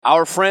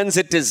Our friends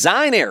at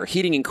Design Air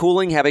Heating and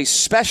Cooling have a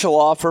special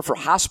offer for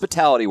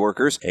hospitality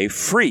workers, a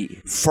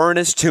free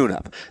furnace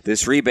tune-up.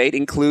 This rebate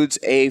includes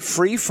a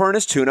free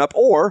furnace tune-up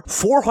or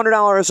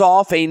 $400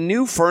 off a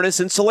new furnace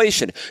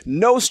installation.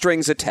 No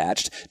strings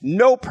attached,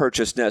 no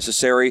purchase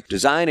necessary.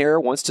 Design Air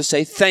wants to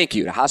say thank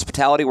you to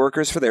hospitality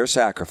workers for their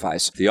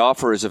sacrifice. The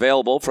offer is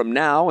available from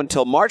now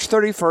until March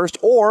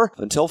 31st or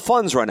until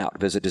funds run out.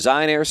 Visit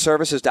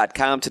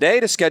designairservices.com today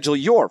to schedule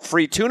your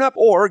free tune-up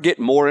or get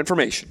more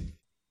information.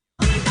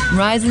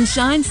 Rise and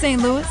shine,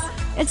 St. Louis.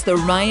 It's the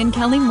Ryan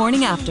Kelly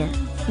Morning After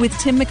with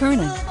Tim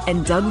McKernan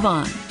and Doug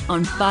Vaughn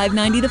on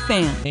 590 The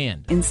Fan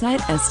and inside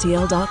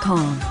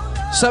STL.com.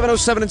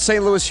 7:07 in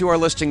St. Louis, you are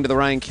listening to the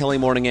Ryan Kelly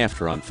Morning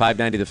After on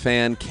 590 The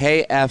Fan,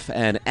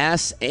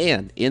 KFNS,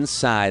 and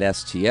inside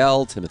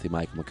STL. Timothy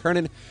Michael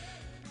McKernan,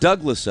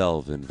 Douglas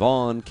Elvin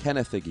Vaughn,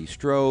 Kenneth Iggy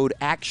Strode,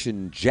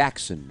 Action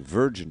Jackson,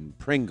 Virgin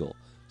Pringle,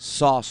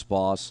 Sauce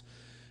Boss,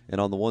 and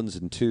on the ones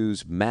and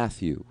twos,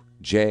 Matthew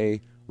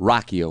J.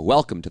 Rocchio.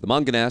 Welcome to the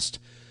Mungenast.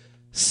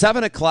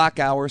 7 o'clock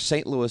hour,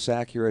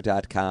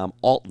 stlouisacura.com,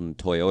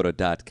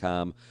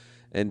 altontoyota.com.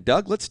 And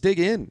Doug, let's dig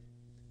in.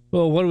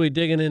 Well, what are we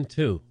digging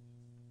into?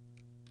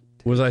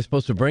 Was I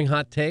supposed to bring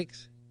hot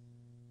takes?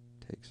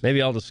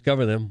 Maybe I'll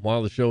discover them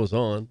while the show is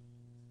on.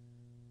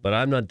 But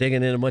I'm not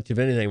digging into much of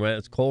anything, right?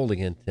 It's cold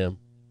again, Tim.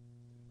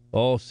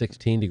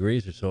 16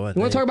 degrees or so, I think.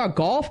 You want to talk about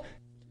golf?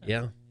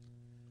 Yeah.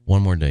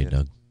 One more day,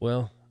 Doug.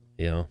 Well,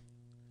 yeah.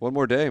 One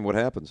more day, and what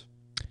happens?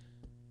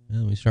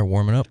 Well, we start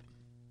warming up.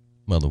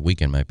 Well, the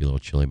weekend might be a little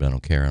chilly, but I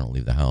don't care. I don't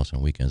leave the house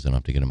on weekends. I don't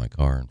have to get in my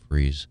car and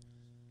freeze.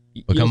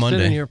 But You'll come Monday,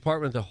 sit in your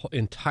apartment the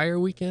entire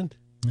weekend?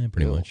 Yeah,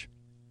 pretty much.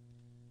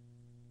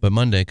 But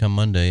come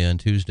Monday and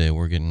Tuesday,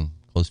 we're getting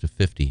close to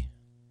 50.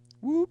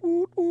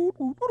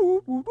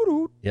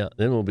 Yeah,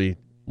 then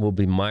we'll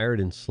be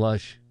mired in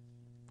slush.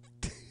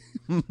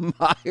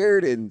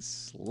 Mired in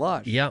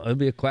slush. Yeah, it'll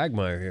be a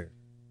quagmire here.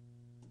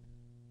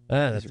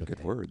 Those are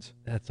good words.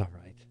 That's all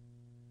right.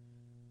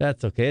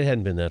 That's okay. It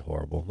hadn't been that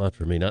horrible. Not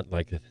for me. Not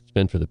like it's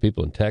been for the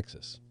people in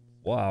Texas.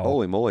 Wow.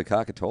 Holy moly,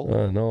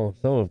 cockatola. No.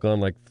 Some have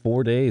gone like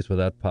 4 days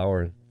without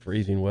power and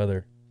freezing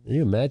weather. Can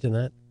you imagine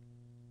that?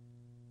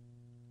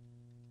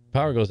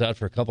 Power goes out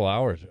for a couple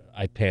hours.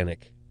 I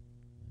panic.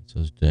 It's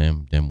those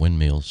damn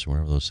windmills,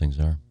 wherever those things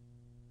are.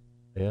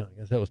 Yeah, I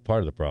guess that was part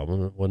of the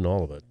problem. It wasn't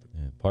all of it.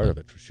 But part of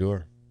it for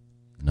sure.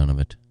 None of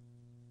it.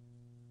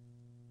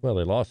 Well,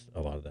 they lost a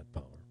lot of that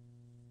power.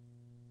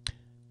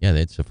 Yeah,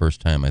 it's the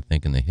first time, I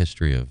think, in the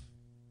history of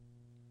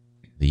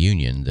the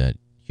Union that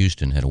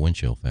Houston had a wind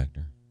chill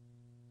factor.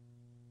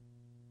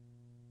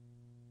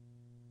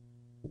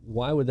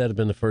 Why would that have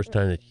been the first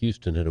time that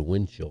Houston had a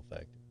wind chill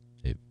factor?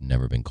 They've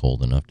never been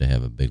cold enough to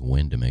have a big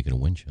wind to make it a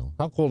wind chill.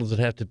 How cold does it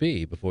have to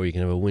be before you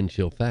can have a wind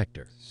chill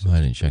factor? Well,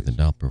 I didn't check the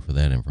Doppler for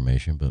that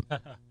information, but...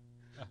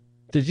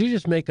 Did you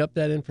just make up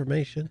that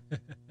information?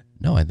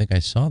 No, I think I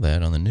saw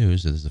that on the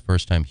news. This is the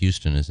first time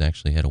Houston has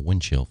actually had a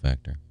wind chill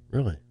factor.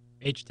 Really?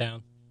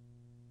 H-Town.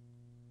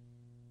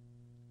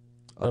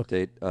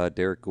 Update,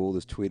 Derek Gould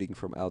is tweeting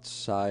from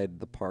outside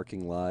the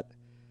parking lot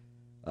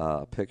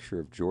a picture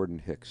of Jordan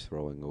Hicks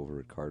throwing over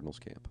at Cardinals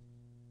camp.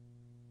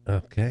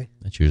 Okay.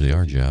 That's usually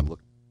our job.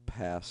 Look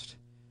past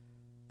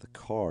the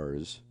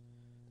cars,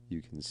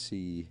 you can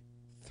see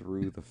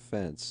through the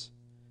fence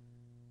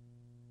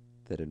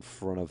that in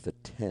front of the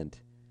tent,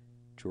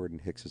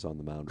 Jordan Hicks is on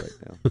the mound right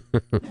now.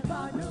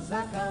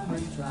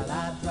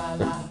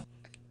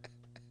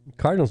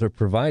 Cardinals are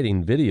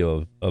providing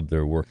video of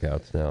their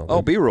workouts now.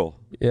 Oh, B-roll.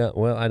 Yeah,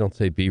 well, I don't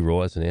say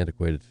B-roll. That's an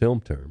antiquated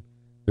film term.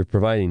 They're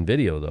providing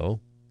video, though.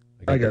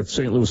 I got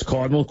St. Louis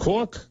Cardinal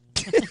Cork.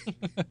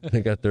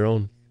 They got their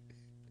own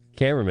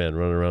cameraman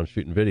running around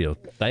shooting video.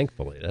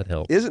 Thankfully, that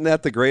helps. Isn't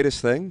that the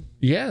greatest thing?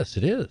 Yes,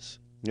 it is.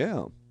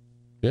 Yeah.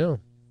 Yeah.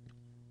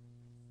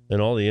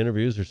 And all the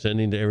interviews are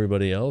sending to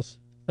everybody else.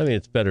 I mean,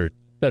 it's better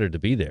to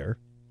be there.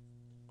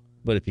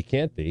 But if you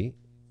can't be,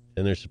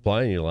 and they're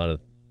supplying you a lot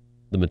of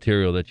the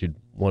material that you'd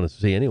want to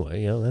see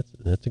anyway,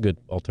 that's a good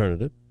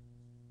alternative.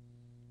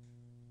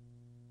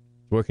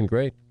 It's working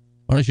great.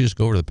 Why don't you just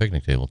go over to the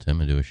picnic table,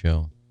 Tim, and do a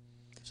show?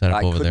 Set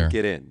up over there. I couldn't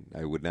get in.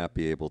 I would not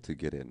be able to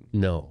get in.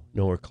 No,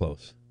 nowhere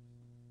close.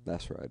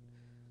 That's right.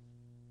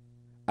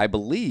 I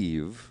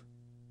believe,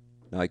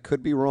 now I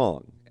could be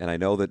wrong, and I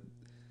know that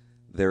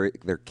there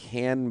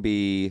can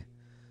be,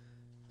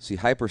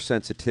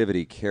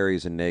 hypersensitivity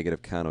carries a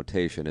negative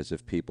connotation as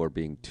if people are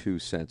being too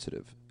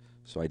sensitive.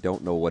 So I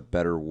don't know what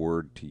better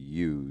word to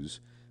use.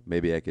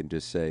 Maybe I can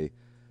just say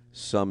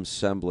some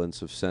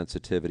semblance of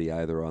sensitivity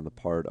either on the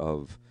part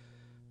of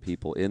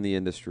people in the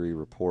industry,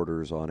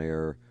 reporters on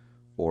air,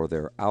 or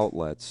their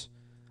outlets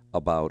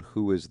about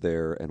who is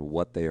there and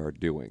what they are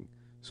doing.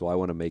 So I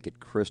want to make it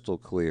crystal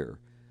clear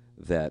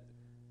that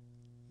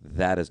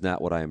that is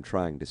not what I am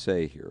trying to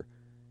say here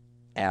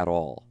at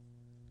all.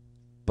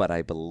 But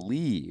I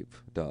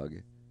believe,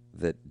 Doug,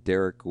 that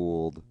Derek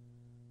Gould,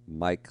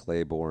 Mike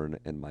Claiborne,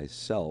 and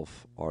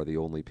myself are the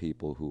only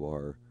people who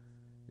are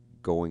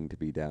going to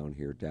be down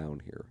here.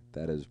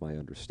 That is my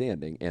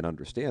understanding. And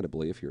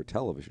understandably, if you're a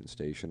television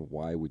station,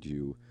 why would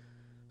you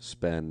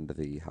spend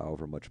the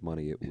however much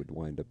money it would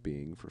wind up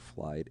being for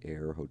flight,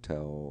 air,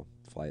 hotel?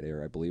 Flight,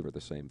 air, I believe, are the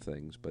same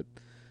things, but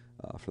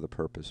for the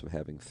purpose of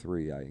having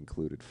 3, I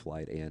included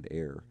flight and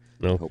air.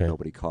 Okay. I hope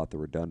nobody caught the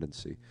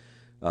redundancy.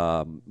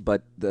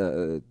 But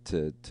to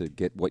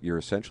get what you're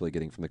essentially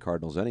getting from the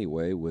Cardinals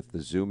anyway, with the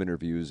Zoom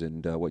interviews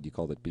and what you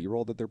call it,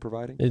 B-roll that they're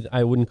providing?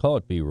 I wouldn't call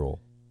it B-roll.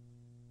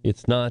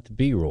 It's not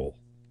B-roll.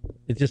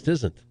 It just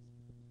isn't.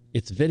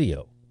 It's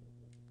video.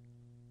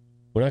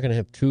 We're not going to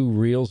have 2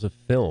 reels of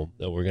film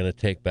that we're going to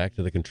take back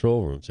to the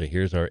control room. Say,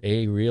 here's our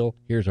A reel,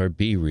 here's our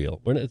B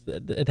reel.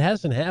 It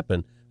hasn't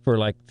happened for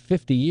like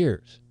 50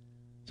 years.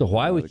 So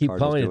why we keep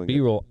calling it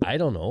B-roll, I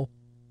don't know.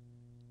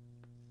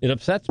 It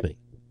upsets me.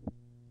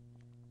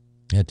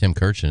 Yeah, Tim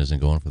Kirchin isn't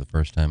going for the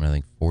first time in, I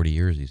think, 40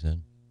 years, he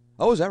said.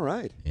 Oh, is that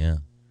right? Yeah.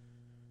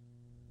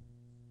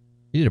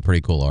 He did a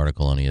pretty cool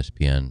article on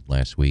ESPN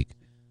last week.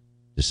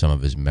 Just some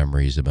of his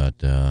memories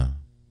about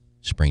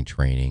spring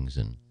trainings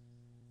and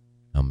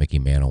how Mickey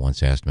Mantle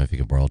once asked him if he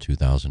could borrow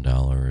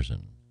 $2,000.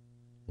 And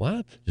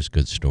what? Just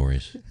good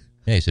stories.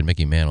 Yeah, he said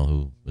Mickey Mantle,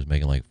 who was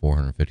making like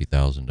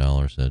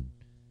 $450,000,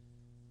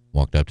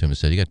 walked up to him and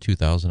said, "You got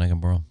 $2,000 I can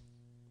borrow?"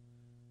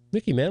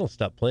 Mickey Mantle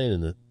stopped playing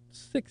in the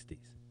 60s.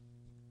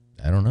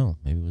 I don't know.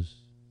 Maybe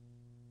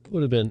it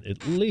would have been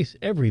at least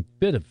every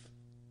bit of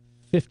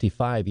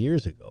 55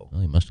 years ago.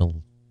 Well,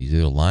 he's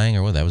either lying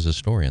or what. That was his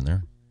story in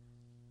there.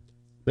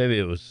 Maybe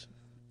it was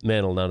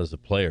Mantle not as a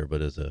player,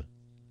 but as a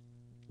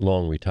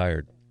long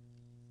retired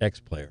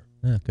ex-player.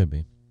 Yeah, it could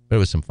be. But it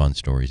was some fun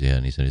stories, yeah,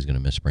 and he said he's going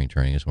to miss spring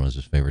training. It's one of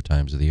his favorite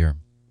times of the year.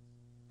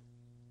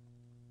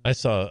 I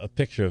saw a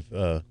picture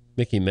of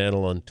Mickey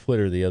Mantle on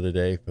Twitter the other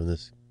day from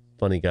this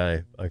funny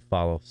guy I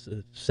follow,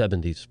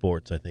 70s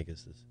Sports, I think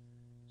is his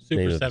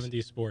Super name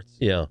 70s Sports.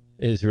 Yeah,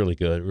 it's really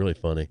good, really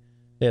funny.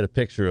 They had a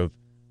picture of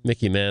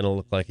Mickey Mantle,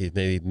 looked like he's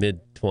maybe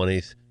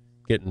mid-20s,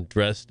 getting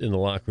dressed in the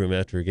locker room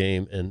after a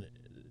game, and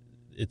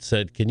it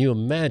said, "Can you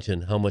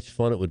imagine how much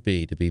fun it would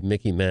be to be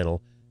Mickey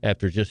Mantle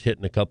after just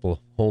hitting a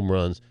couple home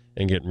runs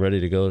and getting ready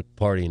to go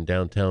party in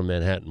downtown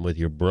Manhattan with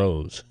your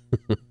bros?"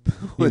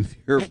 With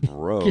your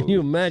bros. Can you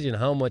imagine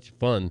how much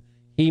fun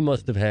he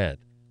must have had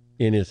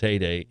in his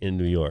heyday in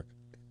New York?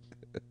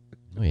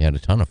 Well, he had a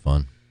ton of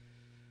fun.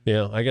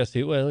 Yeah, I guess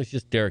he's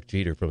just Derek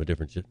Jeter from a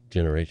different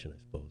generation, I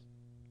suppose.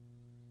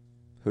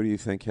 Who do you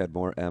think had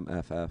more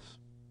MFFs?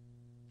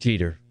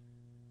 Jeter.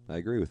 I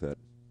agree with that.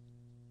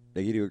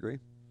 Iggy, do you agree?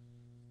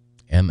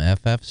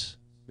 MFFs?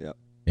 Yep.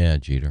 Yeah,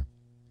 Jeter.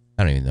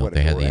 I don't even know if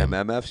they had the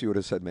MMFs. You would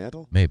have said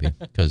Mantle? Maybe,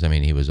 because, I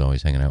mean, he was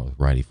always hanging out with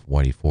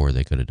Whitey Ford.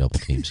 They could have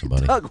double-teamed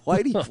somebody. Doug,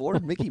 Whitey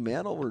Ford, Mickey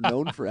Mantle were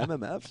known for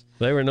MMFs?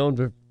 They were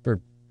known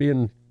for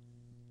being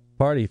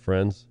party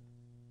friends.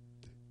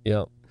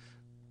 Yeah.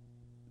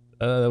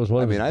 That was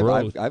one of his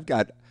bros.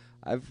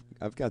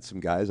 I've got some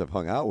guys I've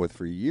hung out with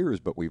for years,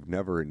 but we've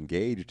never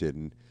engaged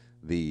in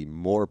the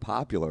more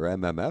popular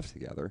MMF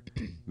together.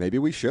 Maybe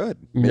we should.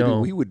 Maybe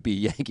we would be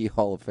Yankee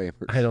Hall of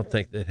Famers. I don't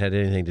think that had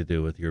anything to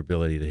do with your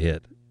ability to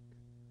hit.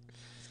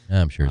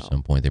 I'm sure at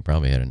some point they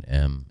probably had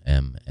an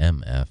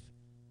MMF.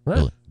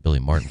 Billy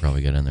Martin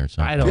probably got in there at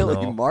some point. I don't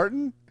know. Billy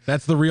Martin?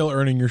 That's the real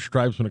earning your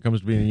stripes when it comes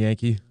to being a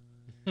Yankee.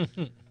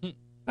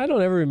 I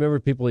don't ever remember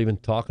people even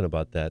talking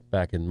about that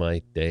back in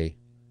my day,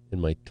 in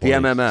my 20s. The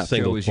MMF.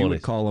 Single So as you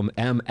would call them,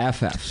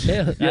 MFFs.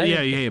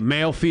 Yeah,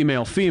 Male,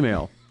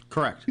 female.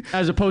 Correct.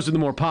 As opposed to the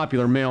more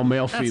popular male,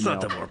 female. That's not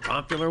the more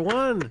popular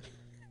one.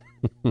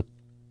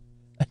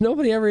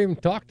 Nobody ever even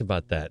talked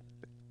about that.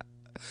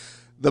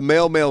 The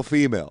male,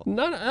 female.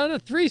 Not a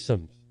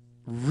threesome.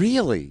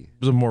 Really?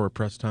 It was a more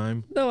repressed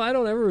time. No, I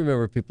don't ever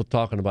remember people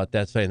talking about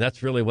that, saying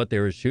that's really what they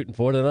were shooting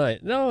for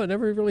tonight. No, it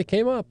never really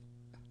came up.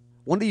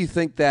 When do you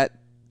think that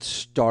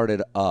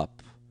started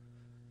up?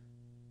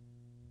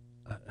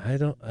 I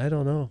don't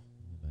know.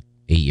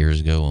 8 years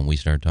ago when we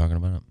started talking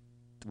about it.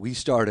 We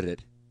started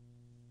it.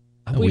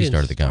 We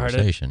started the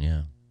conversation,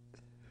 yeah.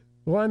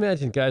 Well, I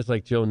imagine guys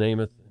like Joe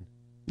Namath,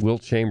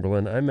 Wilt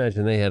Chamberlain, I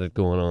imagine they had it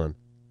going on.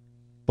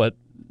 But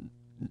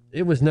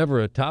it was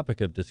never a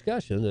topic of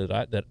discussion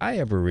that I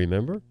ever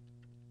remember.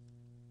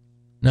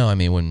 No, I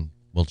mean, when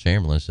Wilt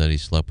Chamberlain said he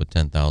slept with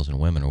 10,000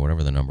 women or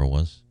whatever the number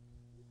was.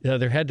 Yeah,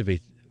 there had to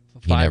be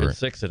 5 and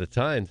 6 at a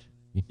time.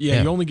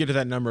 Yeah, you only get to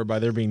that number by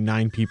there being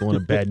 9 people in a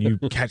bed, and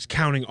you catch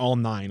counting all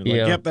 9. And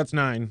yep, that's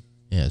 9.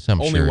 Yes, I'm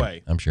Only sure.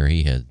 way. I'm sure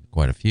he had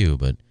quite a few,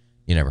 but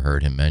you never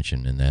heard him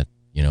mention in that.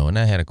 And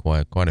I had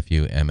quite a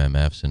few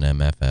MMFs and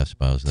MFFs.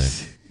 I was there.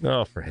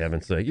 Oh, for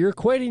heaven's sake! You're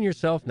equating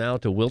yourself now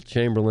to Wilt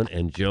Chamberlain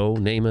and Joe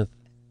Namath.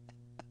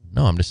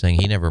 No, I'm just saying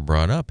he never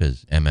brought up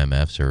his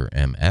MMFs or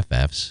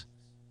MFFs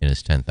in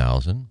his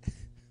 10,000.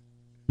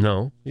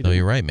 No. So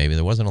you're right. Maybe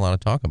there wasn't a lot of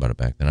talk about it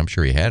back then. I'm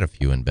sure he had a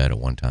few in bed at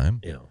one time.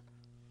 Yeah.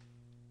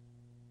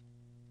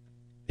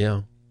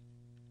 Yeah.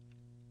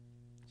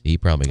 He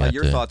probably got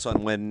your thoughts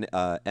on when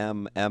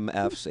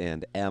MMFs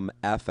and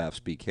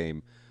MFFs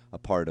became a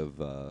part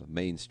of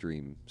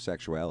mainstream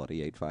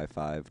sexuality.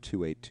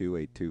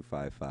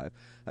 855-282-8255.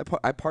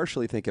 I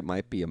partially think it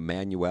might be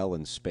Emmanuel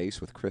in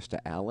space with Krista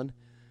Allen,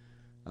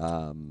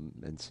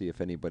 and see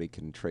if anybody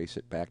can trace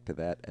it back to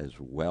that as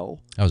well.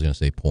 I was going to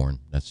say porn.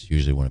 That's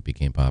usually when it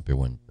became popular,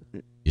 when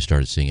you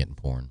started seeing it in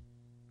porn.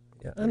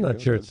 Yeah, I'm not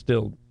sure it's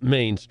still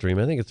mainstream.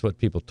 I think it's what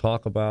people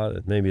talk about,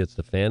 and maybe it's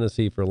the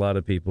fantasy for a lot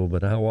of people,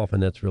 but how often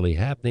that's really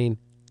happening,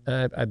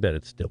 I bet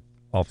it's still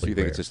awfully So you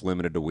think rare. it's just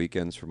limited to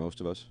weekends for most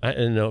of us?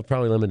 No,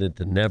 probably limited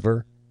to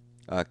never.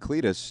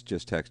 Cletus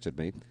just texted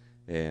me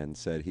and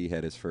said he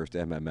had his first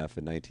MMF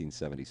in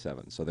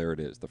 1977. So there it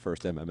is. The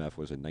first MMF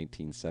was in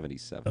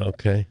 1977.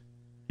 Okay.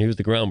 He was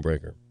the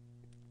groundbreaker.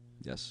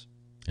 Yes.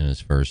 And his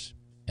first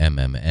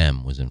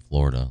MMM was in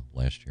Florida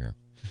last year.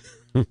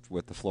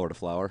 With the Florida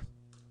Flower.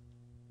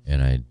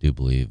 And I do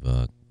believe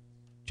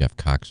Jeff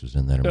Cox was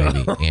in that, or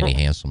maybe Annie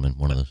Hanselman,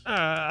 one of those.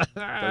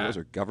 Those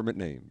are government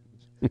names.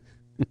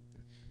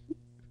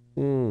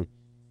 Ooh.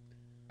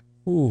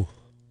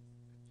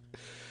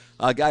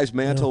 Guys,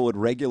 Mantle would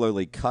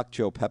regularly cuck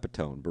Joe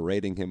Pepitone,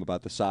 berating him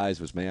about the size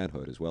of his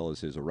manhood, as well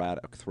as his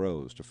erratic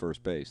throws to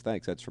first base.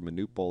 Thanks. That's from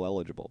Manute Bowl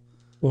eligible.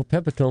 Well,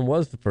 Pepitone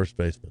was the first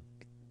baseman.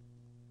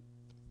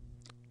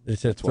 They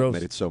said That's what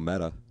made it so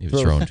meta. He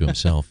was throwing to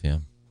himself, yeah.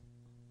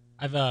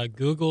 I've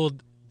Googled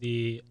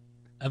the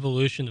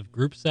evolution of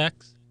group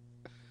sex,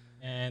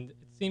 and it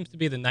seems to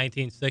be the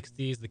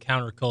 1960s. The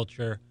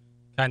counterculture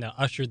kind of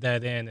ushered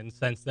that in, and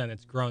since then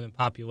it's grown in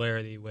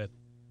popularity with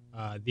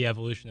the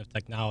evolution of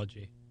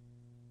technology.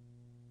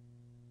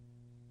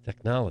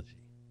 Technology?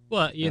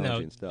 Well, you Technology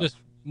know, and stuff. just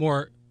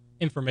more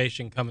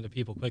information coming to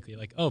people quickly.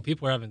 Like, oh,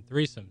 people are having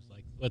threesomes.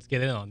 Like, let's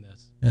get in on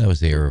this. That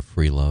was the era of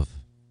free love.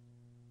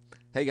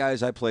 Hey,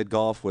 guys, I played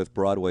golf with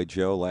Broadway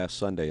Joe last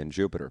Sunday in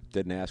Jupiter.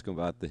 Didn't ask him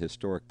about the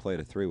historic play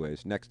to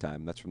three-ways. Next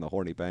time, that's from the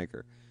Horny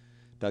Banker.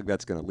 Doug,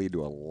 that's going to lead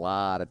to a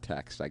lot of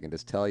text. I can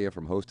just tell you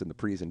from hosting the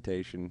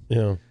presentation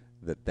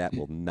that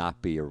will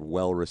not be a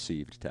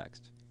well-received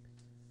text.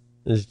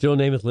 Does Joe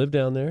Namath live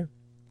down there?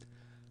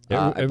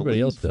 Everybody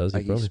else does.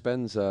 He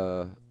spends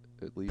at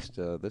least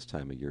this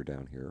time of year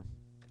down here,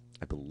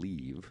 I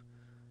believe,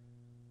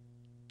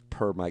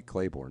 per Mike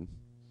Claiborne.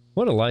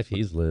 What a life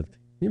he's lived.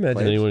 Can you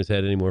imagine anyone who's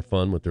had any more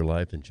fun with their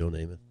life than Joe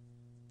Namath?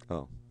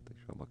 Oh, they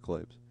show about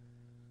Claibs.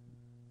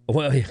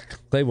 Well, yeah,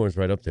 Claiborne's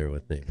right up there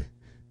with Namath.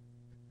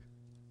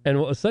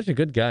 And such a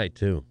good guy,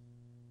 too,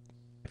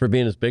 for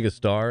being as big a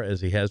star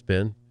as he has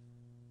been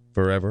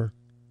forever.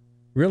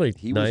 Really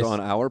He nice. was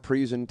on our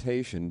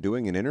presentation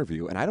doing an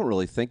interview, and I don't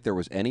really think there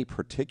was any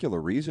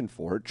particular reason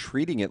for it,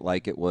 treating it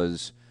like it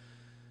was,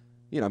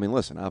 I mean,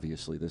 listen,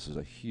 obviously this is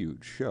a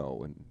huge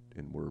show,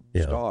 and we're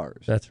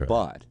stars. That's right.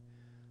 But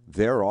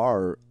there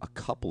are a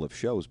couple of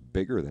shows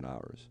bigger than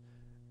ours,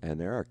 and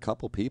there are a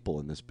couple people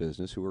in this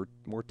business who are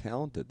more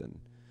talented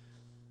than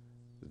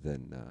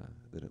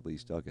at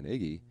least Doug and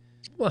Iggy.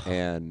 Well,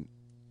 and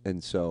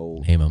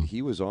so Name 'em.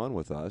 he was on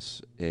with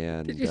us.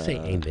 And did you say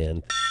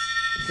amen?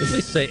 At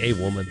least say a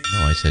woman. No,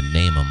 I said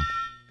name them.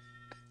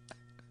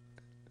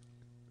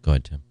 Go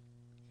ahead, Tim.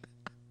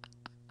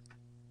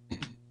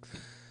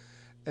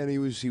 And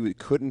he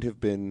couldn't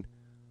have been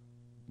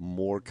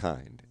more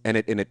kind. And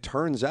it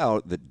turns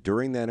out that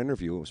during that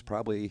interview, it was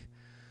probably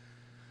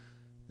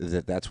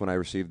that's when I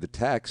received the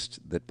text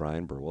that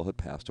Brian Burwell had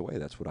passed away.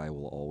 That's what I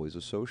will always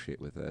associate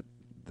with that.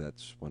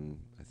 That's when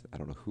I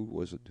don't know who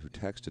was it who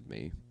texted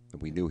me.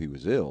 And we knew he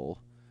was ill,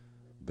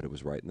 but it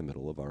was right in the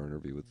middle of our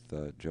interview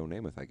with Joe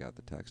Namath. I got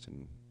the text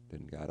and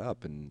got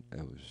up, and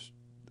it was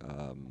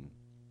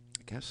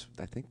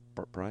I think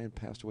Brian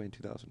passed away in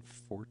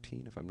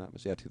 2014, if I'm not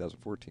mistaken. Yeah,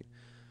 2014.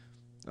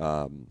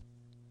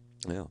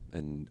 Yeah,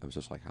 and I was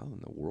just like, how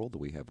in the world do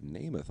we have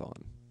Namath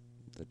on?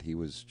 That he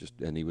was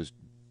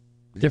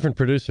Different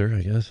producer,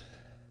 I guess.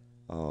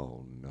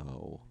 Oh,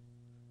 no.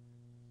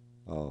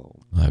 Oh.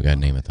 Well, I've got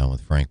Namath on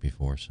with Frank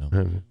before, so.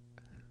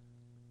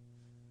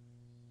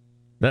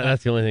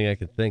 That's the only thing I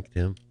could think,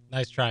 Tim.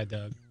 Nice try,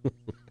 Doug.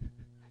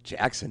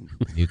 Jackson.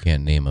 You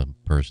can't name a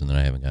person that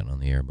I haven't gotten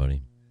on the air,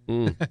 buddy.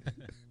 How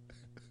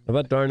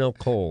about Darnell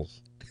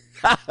Coles?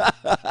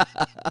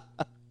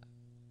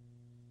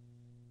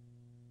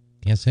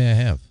 Can't say I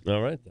have.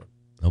 All right, then.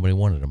 Nobody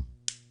wanted him.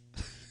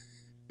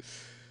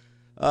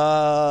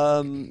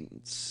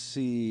 Let's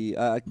see.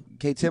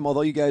 Okay, Tim,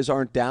 although you guys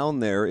aren't down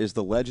there, is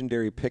the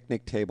legendary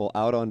picnic table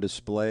out on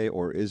display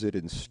or is it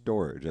in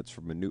storage? That's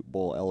from Manute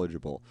Bowl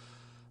eligible.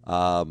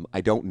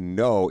 I don't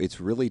know. It's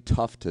really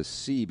tough to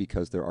see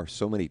because there are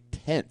so many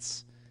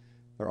tents.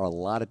 There are a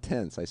lot of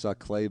tents. I saw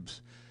Claibs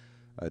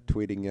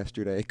tweeting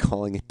yesterday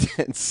calling it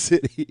Tent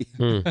City.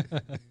 The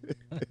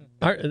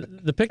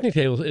picnic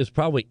table is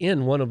probably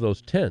in one of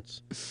those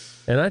tents.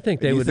 And I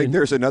think You think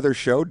there's another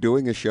show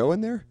doing a show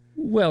in there?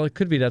 Well, it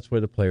could be that's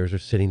where the players are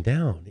sitting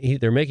down.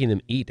 They're making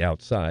them eat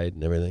outside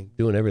and everything,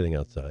 doing everything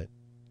outside.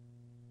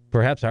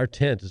 Perhaps our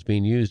tent is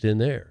being used in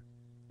there.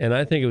 And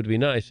I think it would be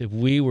nice if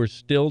we were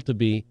still to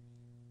be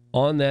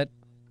on that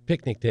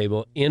picnic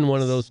table in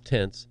one of those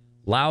tents,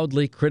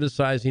 loudly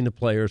criticizing the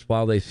players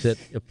while they sit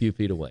a few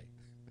feet away.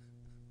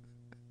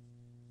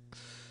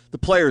 The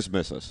players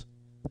miss us.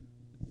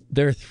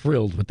 They're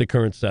thrilled with the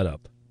current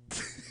setup.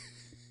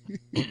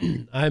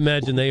 I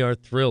imagine they are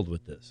thrilled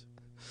with this.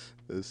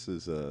 This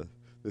is the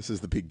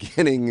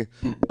beginning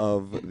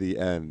of the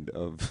end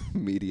of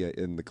media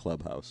in the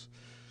clubhouse.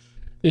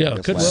 Yeah,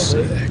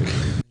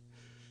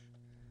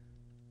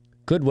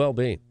 could well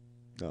be.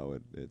 No,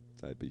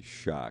 I'd be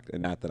shocked,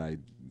 and not that I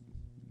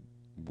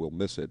will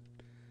miss it.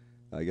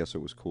 I guess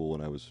it was cool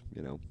when I was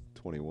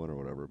 21 or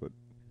whatever, but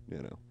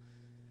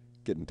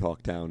getting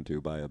talked down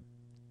to by a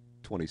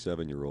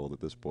 27-year-old at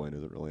this point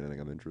isn't really anything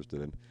I'm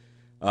interested in.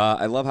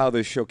 I love how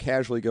this show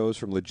casually goes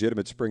from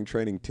legitimate spring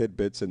training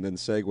tidbits and then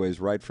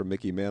segues right from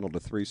Mickey Mantle to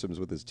threesomes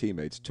with his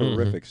teammates.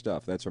 Terrific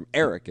stuff. That's from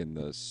Eric in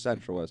the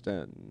Central West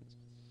End.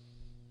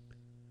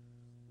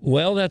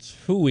 Well, that's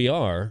who we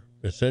are,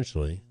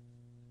 essentially.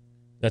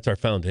 That's our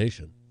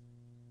foundation,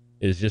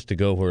 is just to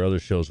go where other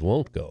shows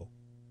won't go.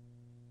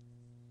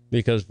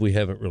 Because we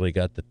haven't really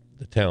got the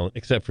talent,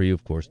 except for you,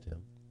 of course,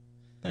 Tim.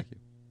 Thank you.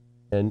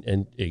 And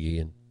Iggy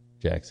and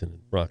Jackson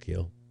and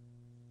Rockio.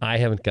 I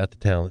haven't got the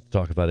talent to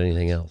talk about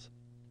anything else.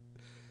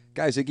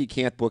 Guys, Iggy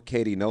can't book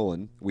Katie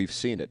Nolan. We've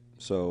seen it.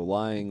 So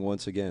lying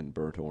once again,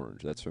 burnt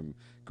orange. That's from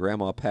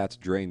Grandma Pat's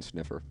drain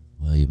sniffer.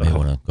 Well, you may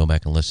want to go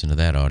back and listen to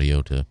that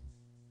audio, and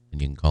you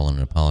can call in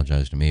and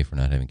apologize to me for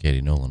not having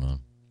Katie Nolan on.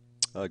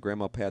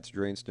 Grandma Pat's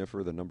drain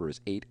sniffer. The number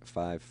is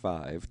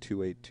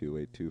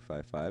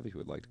 855-282-8255 if you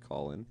would like to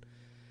call in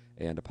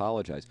and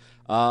apologize.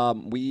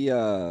 We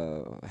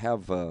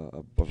have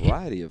a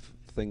variety of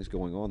things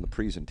going on in the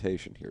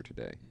presentation here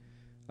today.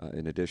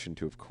 In addition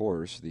to, of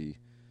course, the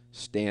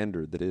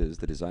standard that is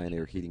the Design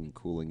Air Heating and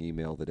Cooling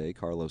email today.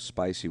 Carlos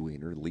Spicy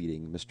Wiener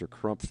leading Mr.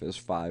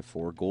 Crumpfist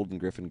 5-4, Golden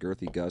Griffin,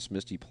 Girthy Gus,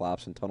 Misty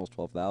Plops, and Tunnels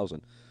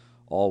 12,000,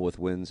 all with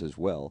wins as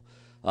well.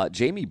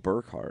 Jamie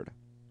Burkard,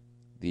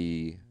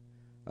 I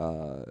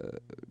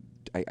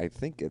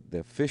think the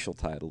official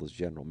title is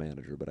general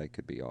manager, but I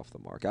could be off the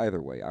mark.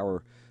 Either way,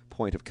 our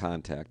point of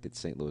contact at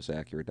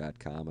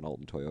stlouisacura.com and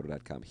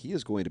altontoyota.com. He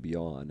is going to be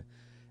on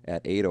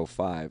at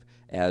 8:05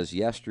 as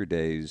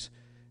yesterday's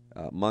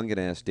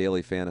Mungenast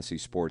Daily Fantasy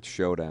Sports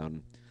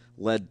Showdown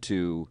led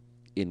to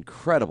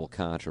incredible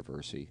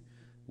controversy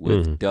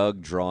with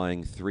Doug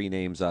drawing 3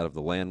 names out of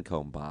the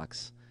Lancome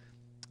box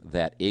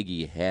that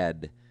Iggy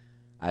had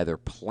either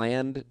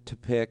planned to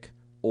pick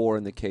or,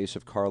 in the case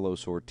of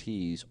Carlos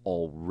Ortiz,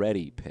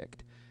 already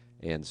picked.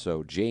 And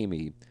so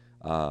Jamie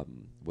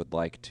would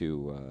like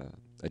to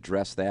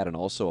address that, and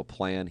also a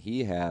plan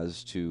he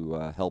has to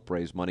help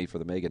raise money for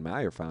the Megan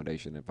Mayer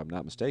Foundation, if I'm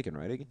not mistaken,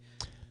 right, Iggy?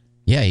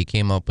 Yeah, he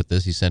came up with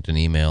this. He sent an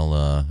email,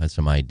 had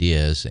some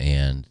ideas,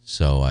 and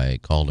so I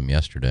called him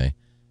yesterday.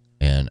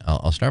 And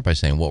I'll start by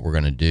saying what we're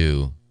going to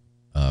do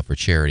for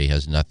charity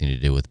has nothing to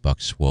do with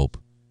Buck Swope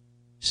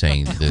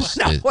saying this.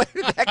 Where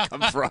did that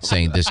come from?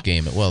 Saying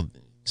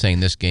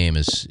this game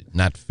is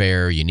not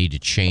fair. You need to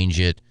change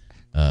it.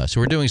 So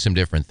we're doing some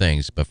different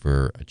things, but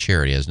for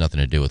charity, it has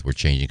nothing to do with we're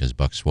changing because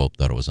Buck Swope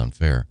thought it was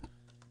unfair.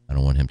 I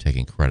don't want him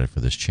taking credit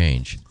for this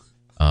change.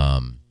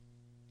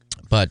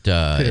 But it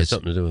has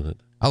something to do with it.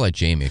 I'll let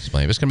Jamie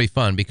explain. It's going to be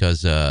fun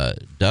because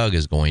Doug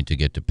is going to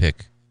get to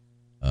pick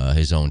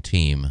his own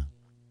team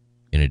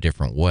in a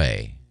different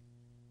way.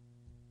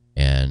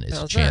 And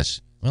it's a chance.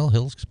 That? Well,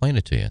 he'll explain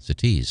it to you. It's a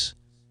tease.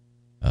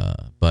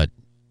 But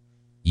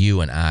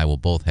you and I will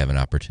both have an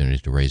opportunity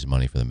to raise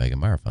money for the Megan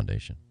Mayer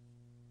Foundation.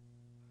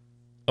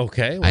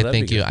 Okay. Well,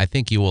 I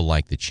think you will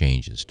like the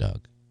changes,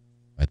 Doug.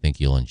 I think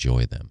you'll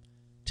enjoy them.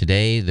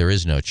 Today, there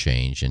is no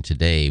change, and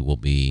today we'll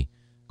be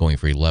going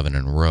for 11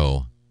 in a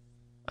row.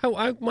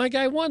 My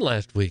guy won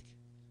last week.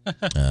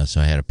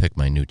 So I had to pick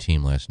my new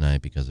team last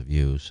night because of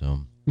you. So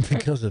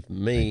because of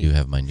me. I do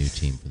have my new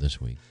team for this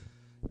week.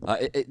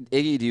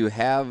 Iggy, do you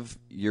have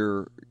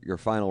your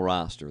final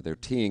roster? They're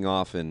teeing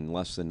off in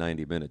less than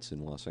 90 minutes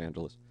in Los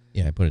Angeles.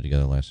 Yeah, I put it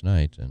together last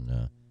night,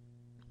 and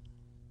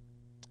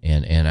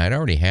I'd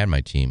already had my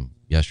team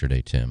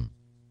yesterday, Tim.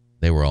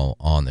 They were all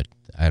on the.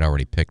 I'd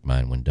already picked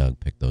mine when Doug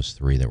picked those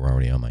 3 that were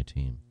already on my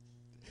team.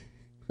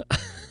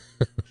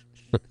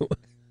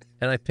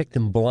 And I picked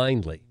him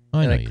blindly.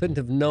 I couldn't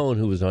have known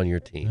who was on your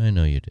team. I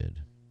know you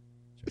did.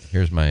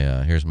 Here's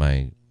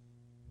my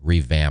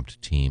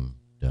revamped team,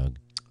 Doug.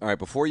 All right,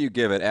 before you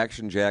give it,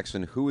 Action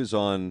Jackson, who is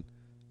on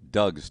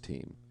Doug's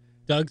team?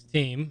 Doug's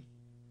team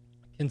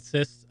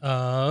consists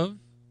of,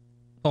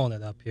 pulling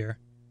it up here.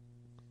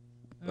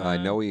 I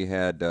know he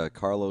had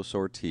Carlos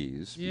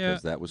Ortiz,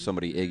 because that was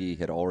somebody Iggy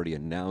had already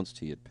announced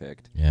he had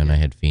picked. Yeah, and I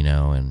had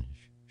Finau and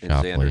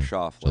Xander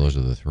Schauffele. So those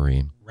are the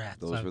 3.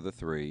 Those were the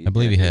 3. I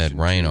believe he had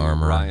Ryan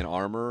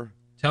Armour.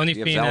 Tony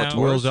Finau.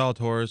 Will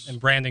Zalatoris. And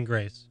Brandon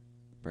Grace.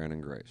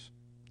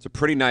 It's a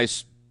pretty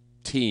nice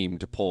team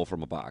to pull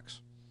from a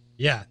box.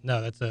 Yeah,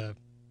 no, that's a.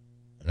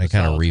 And I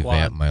kind of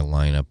revamped my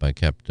lineup. I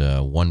kept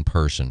one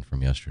person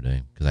from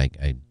yesterday because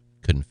I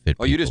couldn't fit.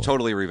 Oh, you just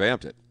totally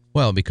revamped it.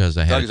 Well, because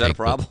I had Doug, is that a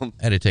problem?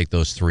 I had to take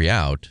those 3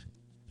 out,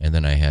 and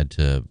then I had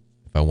to,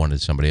 if I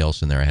wanted somebody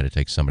else in there, I had to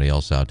take somebody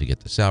else out to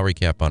get the salary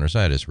cap on her. So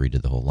I just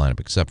redid the whole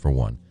lineup except for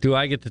one. Do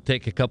I get to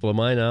take a couple of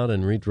mine out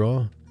and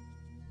redraw?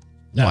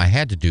 No, I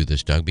had to do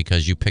this, Doug,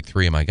 because you picked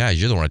 3 of my guys.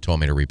 You're the one that told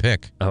me to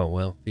repick. Oh,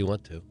 well, if you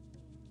want to.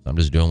 I'm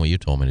just doing what you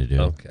told me to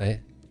do.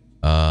 Okay.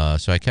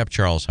 So I kept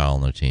Charles Howell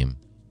on the team.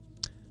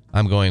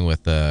 I'm going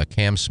with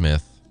Cam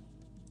Smith.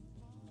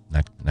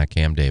 Not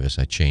Cam Davis.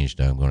 I changed.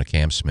 I'm going to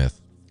Cam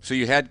Smith. So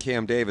you had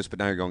Cam Davis, but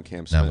now you're going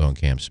Cam Smith. Now I'm going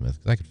Cam Smith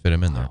because I could fit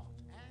him in there.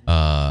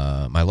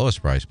 My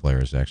lowest price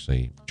player is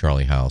actually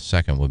Charlie Howell.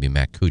 Second would be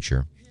Matt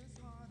Kuchar.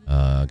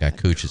 Got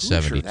Kuch at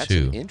 72. That's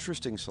an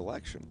interesting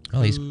selection.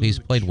 Well, he's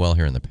played well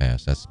here in the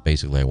past. That's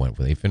basically I went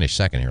with. He finished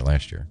second here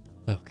last year.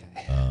 Okay.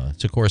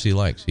 It's a course he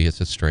likes. He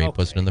hits it straight,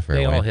 puts it in the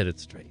fairway. They all hit it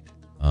straight.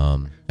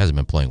 Hasn't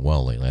been playing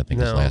well lately. I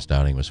think his last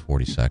outing was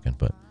 42nd,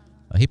 but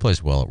he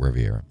plays well at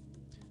Riviera.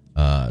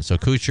 So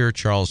Kuchar,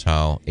 Charles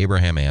Howell, Abe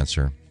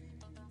Ancer.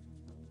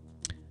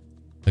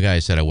 The guy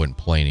said I wouldn't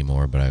play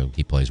anymore, but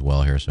he plays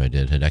well here, so I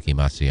did. Hideki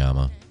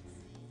Matsuyama,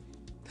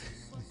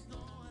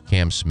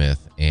 Cam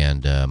Smith,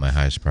 and my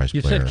highest priced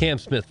player. You said Cam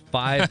Smith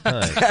 5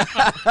 times.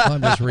 Well,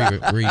 I'm just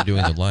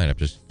redoing the lineup,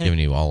 just giving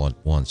you all at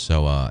once.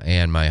 So,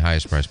 and my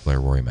highest priced player,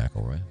 Rory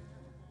McIlroy.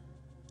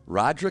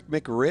 Roderick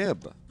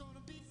McRib.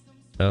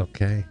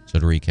 Okay. So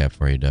to recap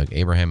for you, Doug,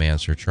 Abraham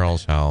Ancer,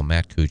 Charles Howell,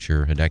 Matt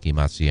Kuchar, Hideki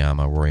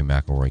Matsuyama, Rory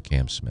McIlroy,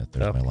 Cam Smith.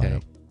 There's my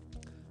lineup.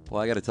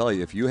 Well, I got to tell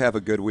you, if you have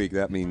a good week,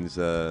 that means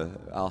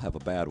I'll have a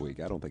bad week.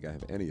 I don't think I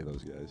have any of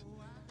those guys.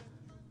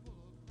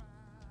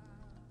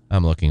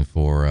 I'm looking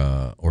for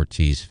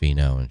Ortiz,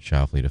 Finau, and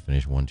Schauffele to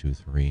finish 1, 2,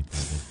 3.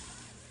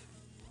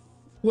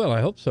 Well,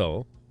 I hope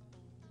so.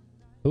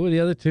 Who are the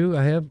other two?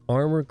 I have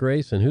Armour,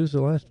 Grace, and who's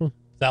the last one?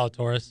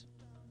 Zalatoris.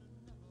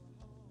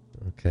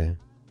 Okay.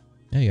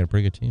 Yeah, you got a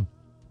pretty good team.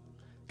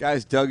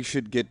 Guys, Doug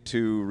should get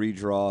to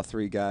redraw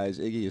 3 guys.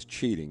 Iggy is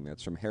cheating.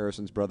 That's from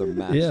Harrison's brother,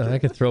 Matt. Yeah, I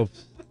could throw.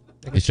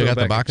 You still got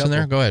the box in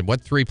there? Go ahead.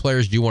 What 3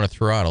 players do you want to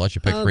throw out? I'll let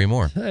you pick 3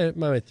 more. I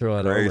might throw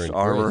out Grace,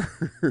 Armour.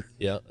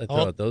 Yeah, I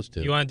throw out those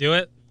 2. You want to do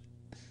it?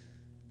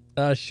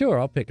 Sure,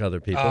 I'll pick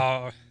other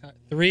people.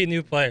 3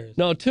 new players.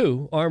 No,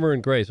 2. Armour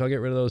and Grace. I'll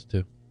get rid of those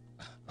 2.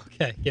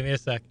 Okay, give me a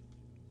sec.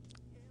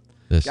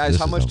 Guys,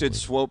 how much did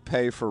Swope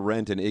pay for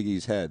rent in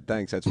Iggy's head?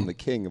 Thanks, that's from the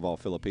king of all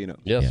Filipinos.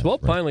 Yeah,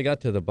 Swope finally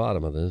got to the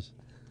bottom of this.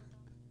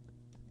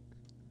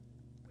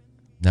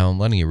 Now I'm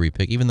letting you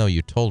repick, even though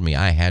you told me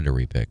I had to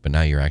repick, but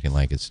now you're acting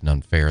like it's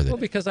unfair. Well,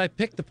 because I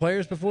picked the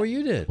players before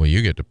you did. Well,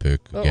 you get to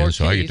pick again,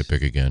 so I get to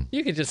pick again.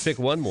 You can just pick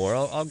one more.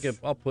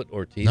 I'll put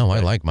Ortiz. No, I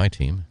like my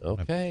team.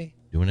 Okay.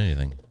 I'm doing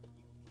anything.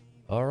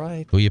 All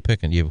right. Who you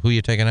picking? Who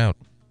you taking out?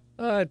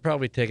 I'd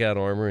probably take out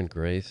Armour and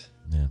Grace.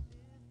 Yeah.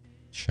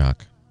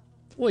 Shock.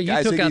 Well, you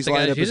guys, took out Iggy's the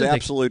guys lineup you is didn't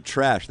absolute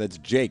trash. That's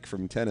Jake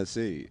from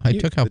Tennessee. I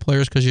took out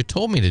players because you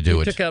told me to do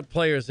it. You took out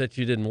players that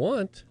you didn't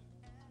want.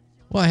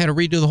 Well, I had to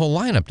redo the whole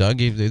lineup, Doug.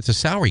 It's a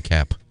salary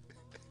cap.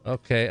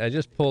 Okay, I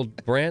just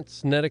pulled Brandt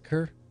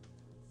Snedeker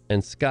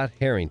and Scott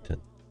Harrington.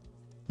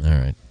 All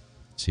right.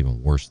 It's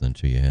even worse than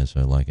 2 you had, so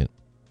I like it.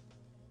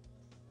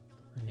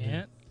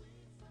 Yeah.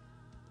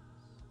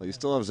 Well, you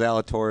still have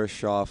Zalatoris,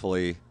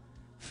 Schauffele,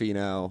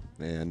 Finau,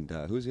 and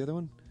who's the other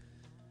one?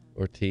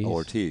 Ortiz. Oh,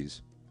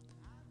 Ortiz.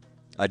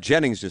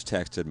 Jennings just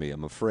texted me.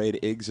 I'm afraid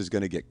Iggs is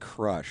going to get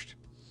crushed.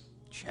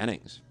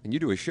 Jennings. And you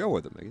do a show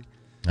with him, Iggy.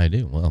 I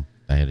do. Well,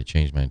 I had to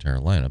change my entire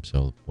lineup,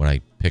 so what I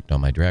picked on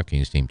my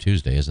DraftKings team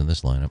Tuesday is in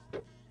this lineup.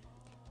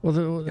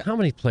 Well, how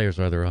many players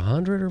are there?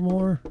 100 or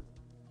more?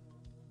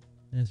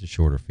 It's a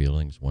shorter field. I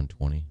think it's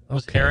 120.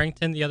 Was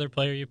Harrington the other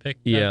player you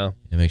picked? Yeah.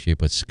 And make sure you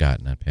put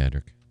Scott, not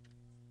Patrick.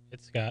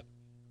 It's Scott.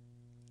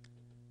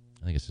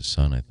 I think it's his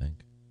son, I think.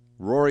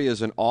 Rory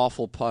is an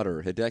awful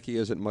putter. Hideki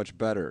isn't much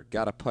better.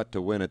 Got to putt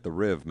to win at the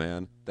Riv,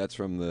 man. That's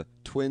from the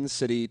Twin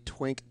City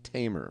Twink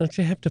Tamer. Don't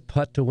you have to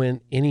putt to win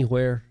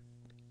anywhere?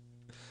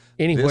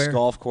 Anywhere? This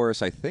golf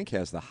course, I think,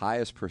 has the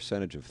highest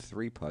percentage of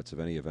 3 putts of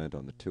any event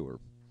on the tour.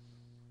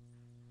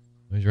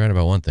 He's right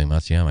about one thing.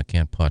 Matsuyama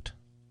can't putt.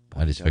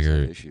 I just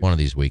figure one of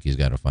these weeks he's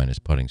got to find his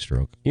putting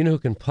stroke. You know who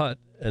can putt,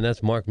 and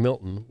that's Mark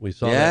Milton. We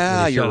saw that.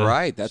 Yeah, you're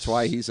right. That's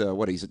why he's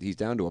he's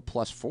down to a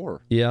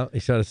 +4. Yeah, he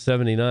shot a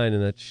 79 in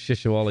that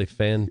Shishawali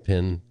fan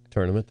pin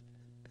tournament.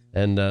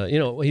 And,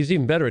 he's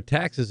even better at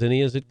taxes than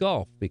he is at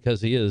golf because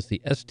he is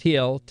the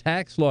STL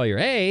tax lawyer.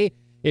 Hey,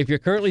 if you're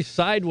currently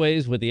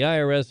sideways with the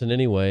IRS in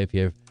any way, if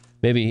you have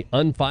maybe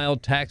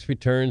unfiled tax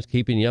returns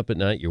keeping you up at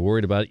night, you're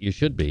worried about it, you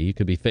should be. You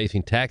could be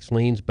facing tax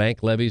liens,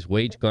 bank levies,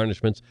 wage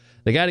garnishments.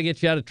 The guy to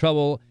get you out of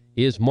trouble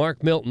is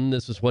Mark Milton.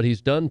 This is what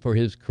he's done for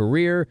his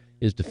career,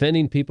 is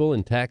defending people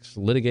in tax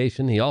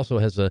litigation. He also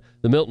has the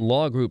Milton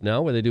Law Group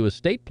now where they do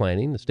estate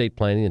planning. Estate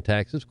planning and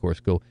taxes, of course,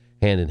 go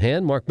hand in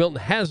hand. Mark Milton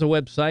has a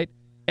website,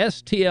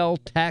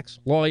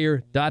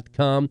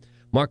 stltaxlawyer.com.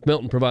 Mark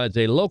Milton provides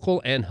a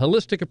local and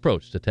holistic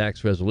approach to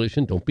tax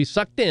resolution. Don't be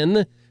sucked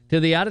in to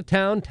the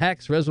out-of-town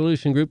tax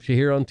resolution groups you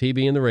hear on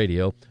TV and the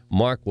radio.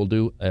 Mark will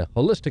do a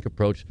holistic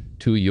approach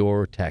to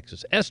your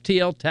taxes.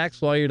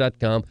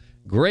 stltaxlawyer.com.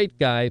 Great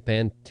guy,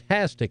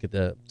 fantastic at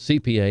the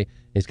CPA.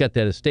 He's got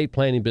that estate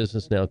planning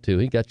business now, too.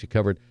 He got you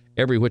covered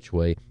every which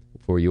way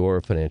for your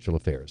financial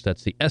affairs.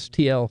 That's the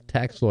STL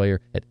Tax Lawyer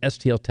at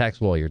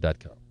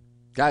stltaxlawyer.com.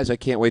 Guys, I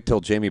can't wait till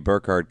Jamie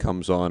Burkard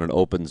comes on and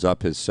opens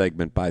up his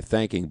segment by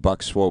thanking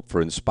Buck Swope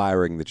for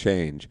inspiring the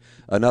change.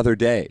 Another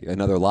day,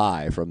 another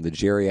lie from the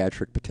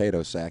geriatric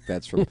potato sack.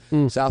 That's from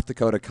South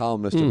Dakota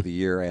Columnist of the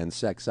Year and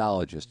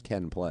sexologist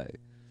Ken Play.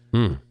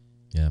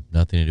 Yeah,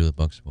 nothing to do with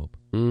Buck Swope.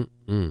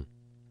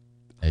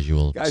 As you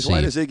will Guys, see. why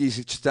does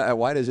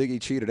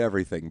Iggy cheat at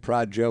everything?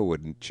 Prod Joe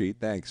wouldn't cheat.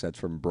 Thanks. That's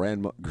from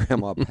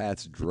Grandma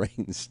Pat's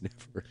drain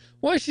sniffer.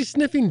 Why is she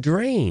sniffing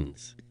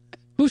drains?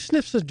 Who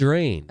sniffs a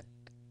drain?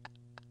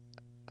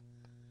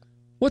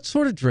 What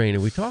sort of drain are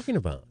we talking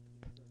about?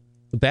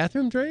 A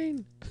bathroom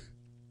drain?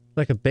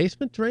 Like a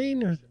basement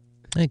drain? Or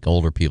I think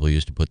older people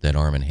used to put that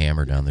Arm &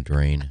 Hammer down the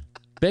drain.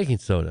 baking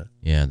soda?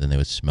 Yeah, then they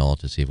would smell it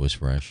to see if it was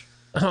fresh.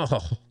 Oh.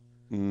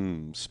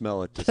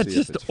 Smell it to That's see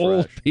just if it's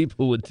old fresh.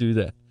 people would do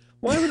that.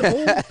 Why would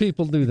old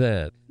people do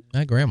that?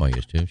 My grandma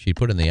used to. She'd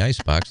put it in the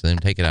icebox and then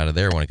take it out of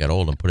there when it got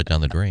old and put it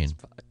down the drain.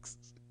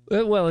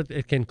 Well,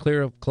 it can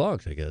clear up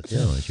clogs, I guess.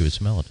 Yeah, and she would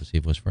smell it to see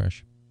if it was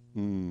fresh.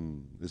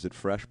 Is it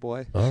fresh,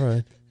 boy? All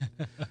right.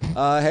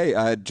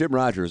 Hey, Jim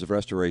Rogers of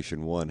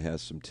Restoration One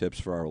has some tips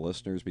for our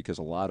listeners because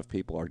a lot of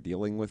people are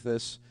dealing with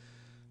this.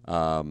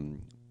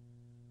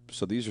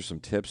 So these are some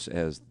tips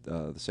as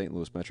the St.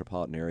 Louis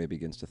metropolitan area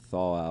begins to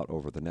thaw out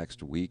over the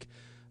next week.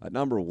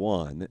 Number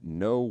one,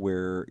 know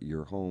where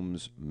your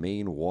home's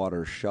main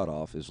water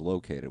shutoff is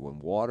located. When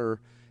water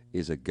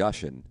is a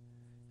gushing,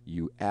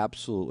 you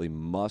absolutely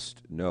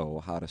must know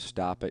how to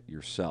stop it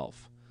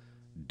yourself.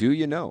 Do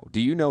you know?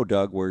 Do you know,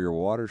 Doug, where your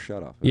water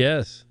shutoff is?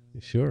 Yes,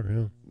 sure.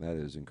 Yeah. That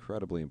is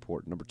incredibly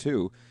important. Number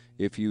two,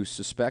 if you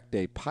suspect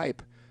a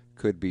pipe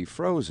could be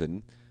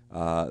frozen,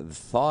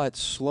 thaw it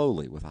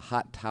slowly with a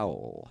hot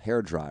towel,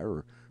 hairdryer,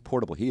 or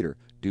portable heater.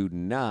 Do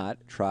not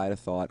try to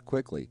thaw it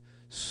quickly.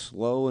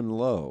 Slow and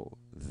low,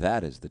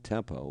 that is the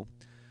tempo.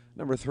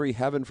 Number three,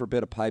 heaven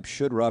forbid a pipe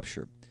should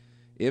rupture.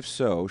 If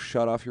so,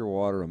 shut off your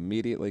water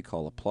immediately,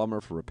 call a plumber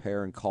for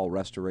repair, and call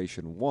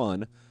Restoration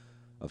One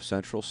of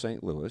Central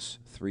St. Louis,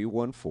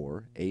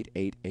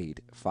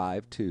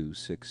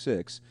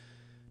 314-888-5266,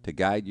 to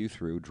guide you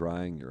through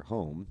drying your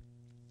home.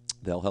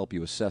 They'll help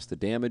you assess the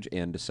damage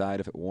and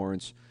decide if it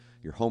warrants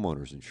your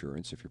homeowner's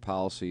insurance. If your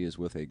policy is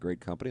with a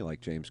great company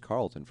like James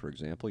Carlton, for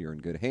example, you're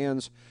in good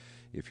hands.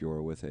 If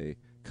you're with a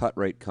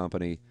cut-rate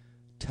company,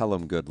 tell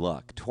them good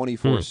luck.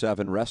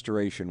 24/7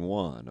 Restoration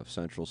One of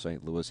Central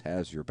St. Louis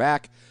has your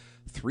back.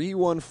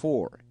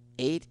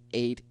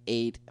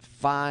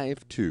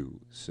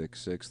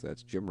 314-888-5266.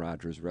 That's Jim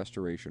Rogers,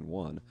 Restoration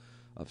One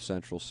of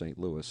Central St.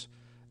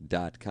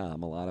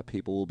 Louis.com. A lot of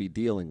people will be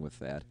dealing with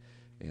that.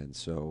 And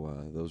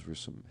so those were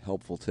some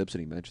helpful tips.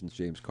 And he mentions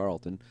James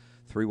Carlton,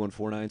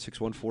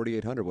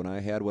 314-961-4800. When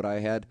I had what I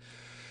had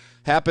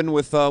happen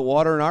with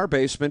water in our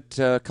basement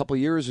a couple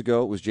years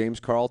ago, it was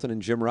James Carlton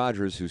and Jim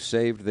Rogers who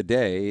saved the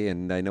day.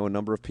 And I know a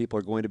number of people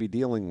are going to be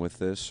dealing with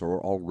this or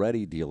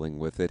already dealing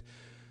with it.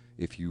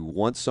 If you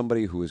want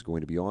somebody who is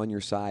going to be on your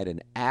side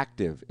and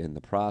active in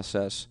the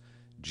process,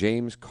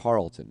 James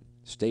Carlton,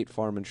 State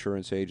Farm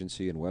Insurance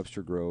Agency in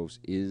Webster Groves,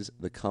 is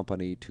the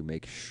company to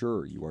make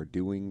sure you are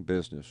doing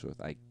business with.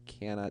 I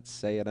cannot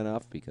say it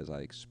enough because I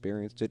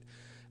experienced it,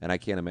 and I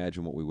can't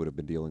imagine what we would have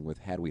been dealing with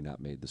had we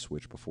not made the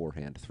switch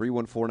beforehand.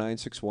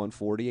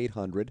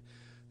 314-961-4800.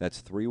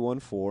 That's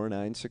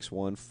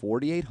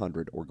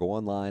 314-961-4800, or go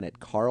online at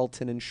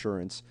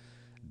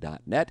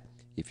carltoninsurance.net.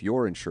 If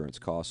your insurance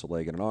costs a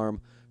leg and an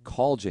arm,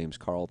 call James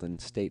Carlton,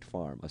 State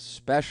Farm,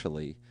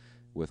 especially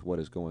with what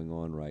is going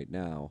on right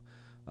now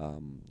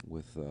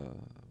with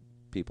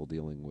people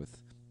dealing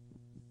with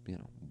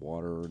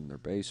water in their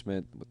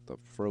basement, with the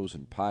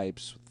frozen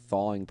pipes,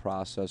 thawing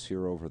process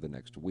here over the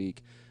next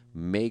week.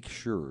 Make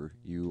sure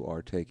you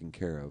are taken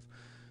care of.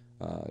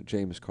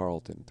 James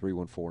Carlton,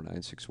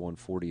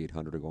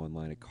 314-961-4800, or go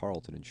online at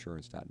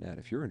carltoninsurance.net.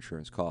 If your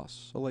insurance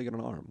costs a leg and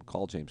an arm,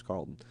 call James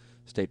Carlton,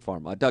 State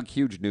Farm. Doug,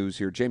 huge news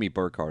here. Jamie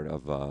Burkard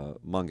of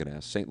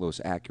Mungenast,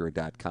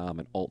 stlouisacura.com,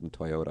 and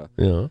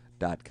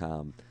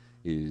altontoyota.com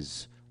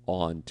is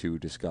on to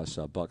discuss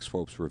Buck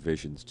Swope's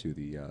revisions to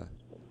the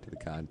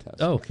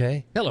contest.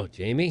 Okay. Hello,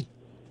 Jamie.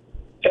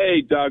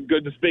 Hey, Doug.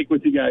 Good to speak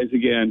with you guys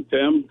again.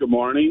 Tim, good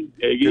morning.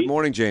 Iggy. Good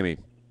morning, Jamie.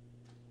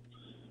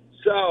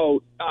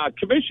 So,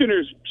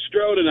 Commissioners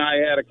Strode and I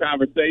had a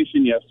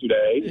conversation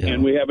yesterday,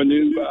 and we have a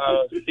new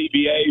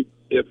CBA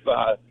if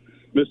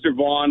Mr.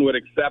 Vaughn would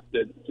accept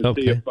it to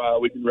see if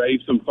we can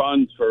raise some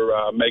funds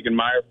for Megan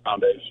Meyer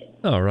Foundation.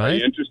 All right. Are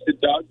you interested,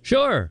 Doug?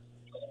 Sure.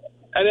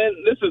 And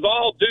then this is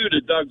all due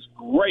to Doug's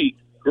great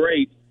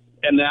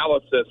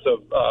analysis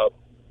of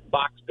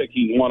box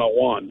picking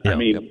 101. Yeah. I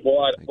mean,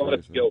 what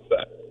a skill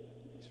set.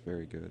 It's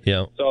very good.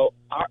 Yeah. So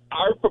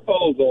our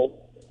proposal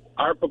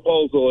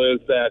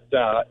is that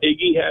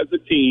Iggy has a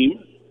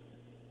team,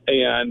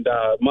 and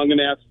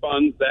Mungenast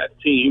funds that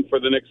team for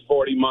the next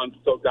 40 months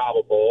till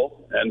Gobble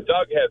Bowl, and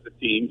Doug has a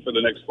team for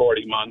the next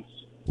 40 months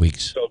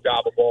Weeks. till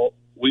Gobble Bowl.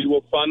 We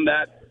will fund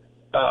that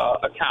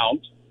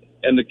account,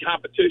 and the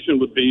competition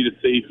would be to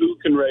see who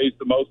can raise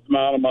the most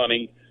amount of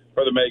money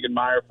for the Megan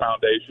Meyer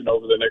Foundation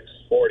over the next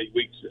 40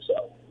 weeks or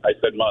so. I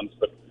said months,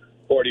 but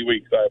 40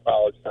 weeks. I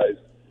apologize.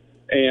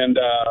 And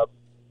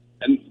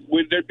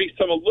there'd be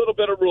a little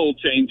bit of rule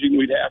changing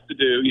we'd have to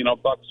do,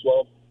 Buck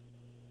Swope,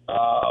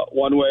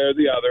 one way or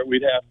the other.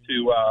 We'd have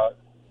to,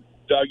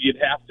 Doug,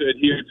 you'd have to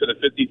adhere to the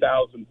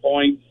 50,000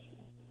 points.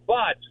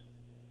 But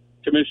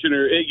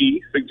Commissioner Iggy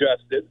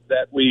suggested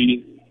that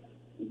we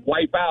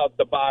wipe out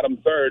the bottom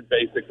third,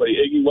 basically.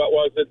 Iggy, what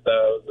was it,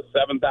 the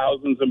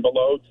 7,000s and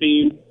below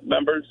team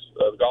members,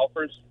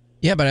 golfers?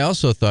 Yeah, but I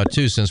also thought,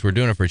 too, since we're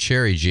doing it for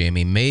charity,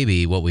 Jamie,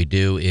 maybe what we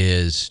do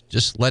is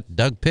just let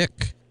Doug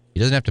pick. He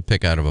doesn't have to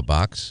pick out of a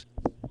box.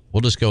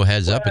 We'll just go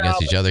heads up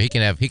against each other. He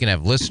can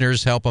have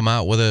listeners help him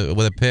out with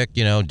a pick.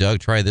 Doug,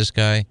 try this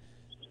guy.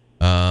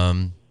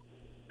 And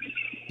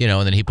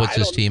then he puts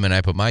his team and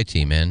I put my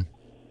team in.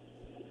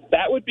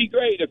 That would be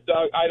great if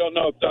Doug. I don't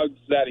know if Doug's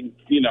that.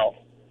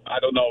 I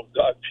don't know,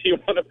 Doug. Do you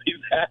want to be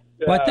that?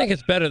 Well, I think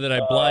it's better that I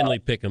blindly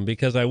pick him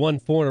because I won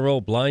 4 in a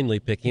row blindly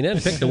picking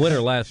and picked the winner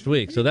last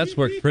week, so that's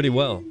worked pretty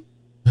well.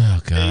 Oh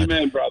God!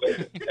 Amen,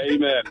 brother.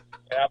 Amen.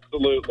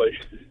 Absolutely.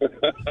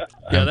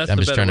 Yeah, that's I'm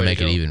just trying to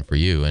make it even for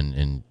you,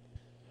 and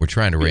we're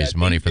trying to raise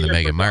money for the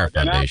Megan Meyer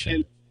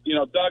Foundation.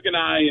 Doug and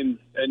I and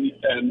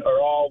are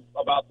all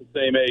about the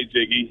same age,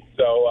 Iggy.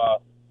 So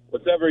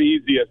whatever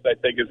easiest, I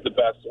think, is the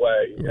best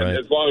way, right. And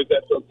as long as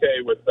that's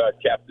okay with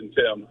Captain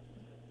Tim.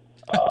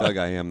 Doug,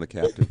 I am the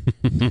captain.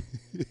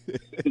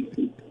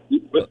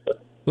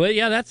 Well,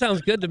 yeah, that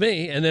sounds good to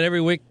me. And then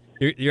every week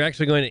you're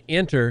actually going to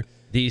enter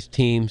these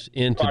teams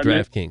into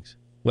DraftKings.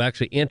 We'll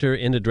actually enter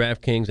into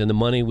DraftKings, and the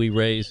money we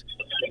raise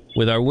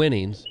with our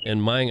winnings,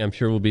 and mine I'm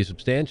sure will be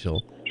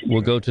substantial,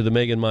 will go to the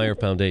Megan Meyer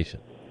Foundation.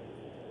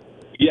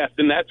 Yes,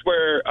 and that's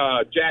where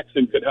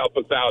Jackson could help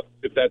us out,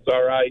 if that's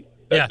all right.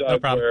 Yeah, no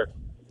problem. Where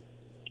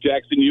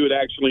Jackson, you would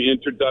actually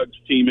enter Doug's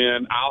team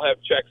in. I'll have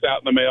checks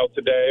out in the mail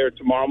today or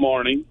tomorrow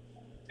morning,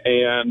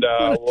 and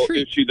we'll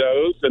issue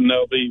those, and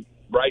they'll be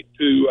right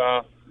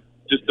to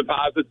just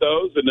deposit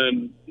those, and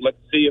then let's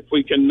see if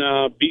we can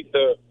beat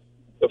the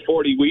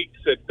 40 weeks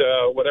at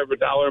whatever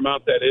dollar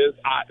amount that is.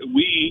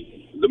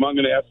 We, the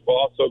Mungenast, will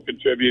also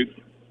contribute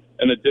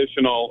an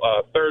additional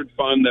third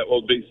fund that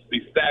will be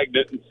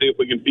stagnant, and see if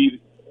we can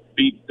beat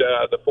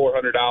the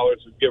 $400,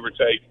 give or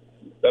take.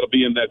 That'll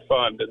be in that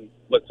fund, and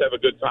let's have a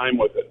good time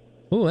with it.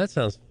 Oh, that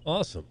sounds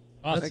awesome.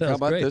 That sounds how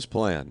about great. this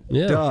plan?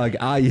 Yeah. Doug.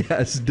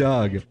 Yes,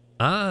 Doug. Yes.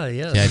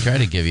 Yeah, I try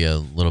to give you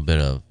a little bit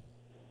of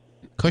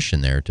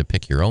cushion there to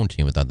pick your own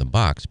team without the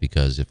box,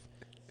 because if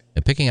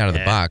picking out of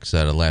the box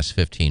out of the last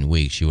 15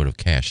 weeks, you would have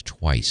cashed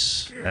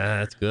twice.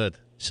 That's good.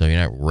 So you're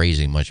not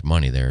raising much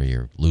money there.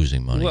 You're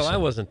losing money. Well, so. I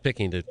wasn't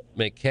picking to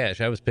make cash.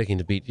 I was picking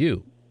to beat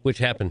you, which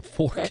happened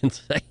 4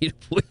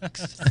 consecutive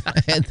weeks.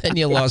 And then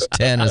you lost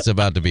 10. It's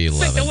about to be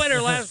 11. Picked the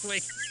winner last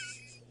week.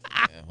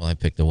 Yeah, well, I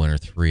picked the winner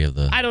 3 of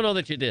the... I don't know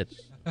that you did.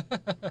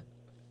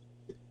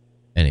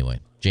 Anyway,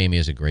 Jamie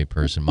is a great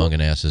person.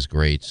 Mungenast is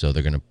great, so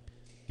they're going to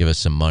give us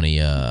some money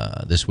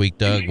this week,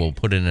 Doug. We'll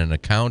put it in an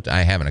account.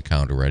 I have an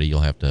account already.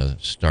 You'll have to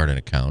start an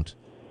account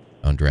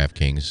on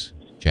DraftKings.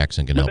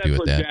 Jackson can help you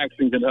with that.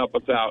 Jackson can help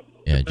us out.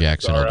 Yeah,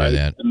 Jackson will do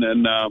that. And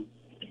then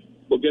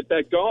we'll get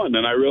that going,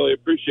 and I really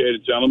appreciate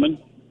it, gentlemen.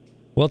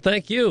 Well,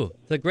 thank you.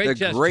 It's a great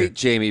gesture. The great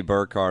Jamie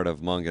Burkard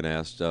of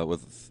Mungenast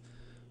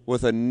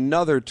with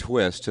another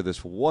twist to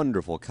this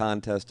wonderful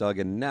contest, Doug,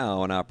 and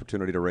now an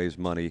opportunity to raise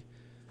money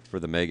for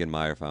the Megan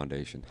Meyer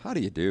Foundation. How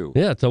do you do?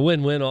 Yeah, it's a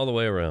win-win all the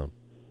way around.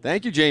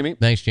 Thank you, Jamie.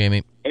 Thanks,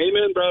 Jamie.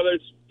 Amen,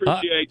 brothers.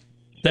 Appreciate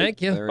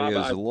Thank you. There he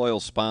is, a loyal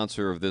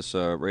sponsor of this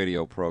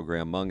radio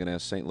program,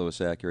 Mungenast,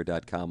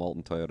 stlouisacura.com,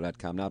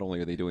 altontoyota.com. Not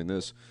only are they doing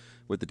this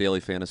with the Daily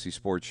Fantasy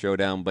Sports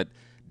Showdown, but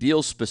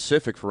deals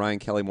specific for Ryan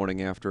Kelly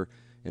Morning After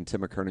and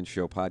Tim McKernan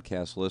Show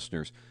podcast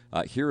listeners.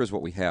 Here is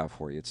what we have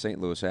for you at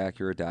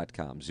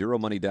stlouisacura.com. 0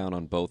 money down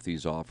on both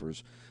these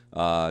offers.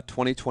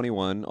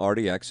 2021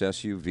 RDX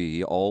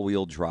SUV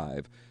all-wheel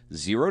drive.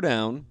 0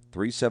 down,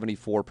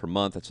 $374 per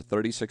month. That's a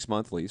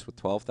 36-month lease with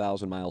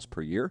 12,000 miles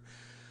per year.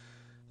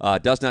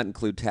 Does not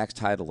include tax,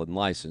 title, and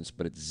license,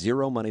 but it's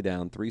 0 money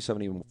down,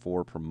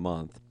 $374 per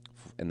month,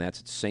 and that's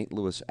at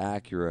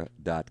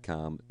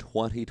stlouisacura.com.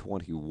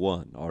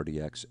 2021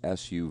 RDX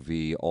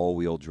SUV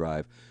all-wheel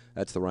drive.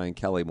 That's the Ryan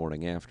Kelly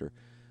Morning After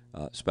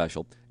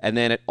special. And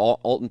then at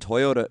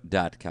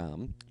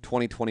altontoyota.com,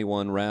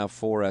 2021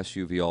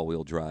 RAV4 SUV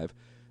all-wheel drive.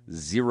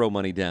 0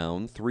 money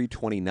down,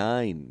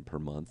 $329 per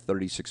month,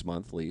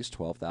 36-month lease,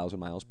 12,000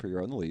 miles per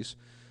year on the lease.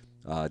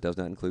 Does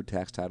not include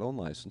tax, title, and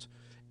license.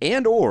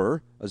 And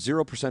or a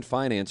 0%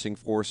 financing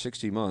for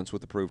 60 months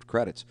with approved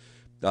credits.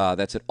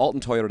 That's at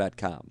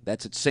altontoyota.com.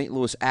 That's at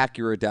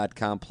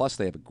stlouisacura.com. Plus,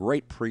 they have a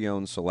great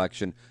pre-owned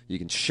selection. You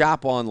can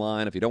shop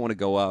online if you don't want to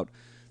go out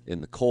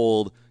in the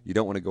cold. You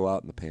don't want to go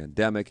out in the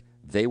pandemic.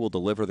 They will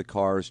deliver the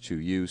cars to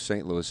you.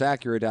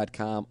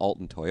 stlouisacura.com,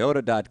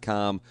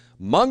 altontoyota.com.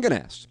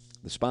 Mungenast,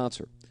 the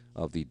sponsor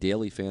of the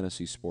Daily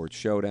Fantasy Sports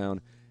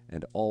Showdown,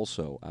 and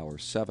also our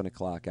 7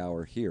 o'clock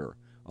hour here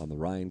on the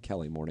Ryan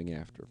Kelly Morning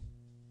After.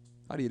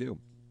 How do you do?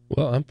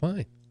 Well, I'm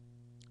fine.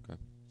 Okay.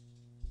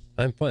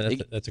 I'm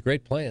fine. That's a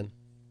great plan.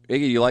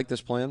 Iggy, you like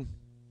this plan?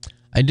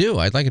 I do.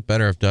 I'd like it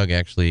better if Doug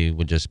actually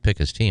would just pick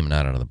his team,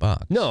 not out of the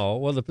box. No,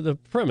 well, the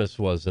premise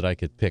was that I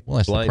could pick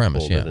that's the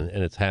premise, yeah. and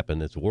it's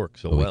happened. It's worked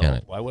so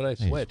well. Why would I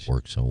switch? It's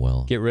worked so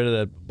well. Get rid of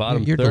that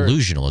bottom You're third.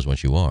 delusional is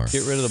what you are.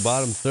 Get rid of the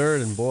bottom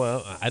third, and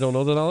boy, I don't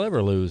know that I'll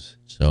ever lose.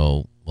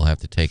 So we'll have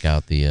to take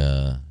out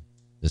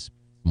this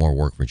more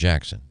work for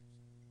Jackson.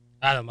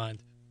 I don't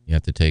mind. You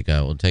have to take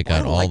out. We'll take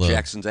out all the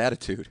Jackson's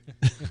attitude.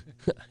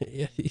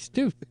 Yeah, he's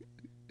too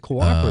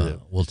cooperative.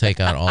 We'll take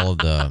out all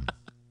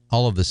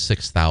of the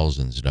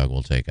 6,000s. Doug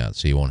will take out,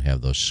 so you won't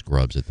have those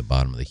scrubs at the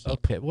bottom of the heap.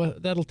 Okay, well,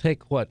 that'll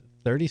take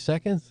 30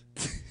 seconds?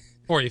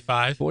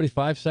 45.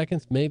 45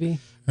 seconds, maybe.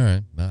 All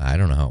right. Well, I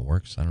don't know how it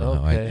works. I don't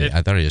know.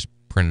 I thought I just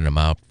printed them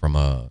out from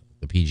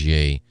the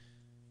PGA.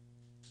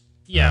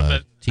 Yeah,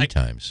 but tee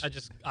times.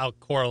 I'll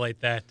correlate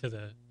that to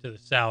the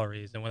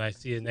salaries, and when I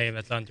see a name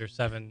that's under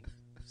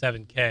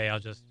 7K, I'll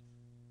just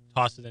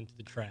toss it into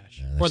the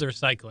trash or the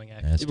recycling.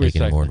 Actually, That's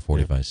taking more than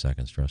 45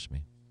 seconds. Trust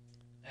me.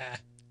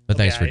 But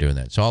thanks for doing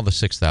that. So all the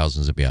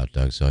 6,000s will be out,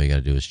 Doug. So all you got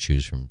to do is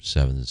choose from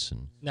 7s.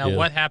 And now,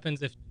 what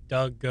happens if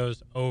Doug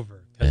goes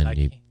over? Then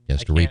he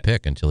has to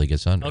repick until he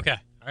gets under. Okay,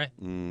 all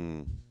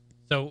right.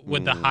 So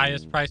would the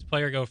highest price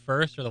player go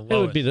first or the lowest? It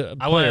would be the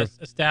I want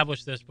to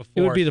establish this before.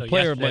 It would be the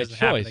player of my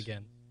choice.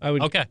 Again.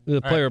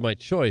 The player of my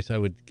choice. I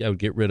would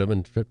get rid of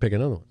him and pick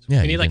another one.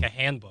 Yeah, you need like a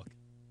handbook.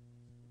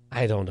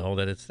 I don't know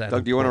that it's that.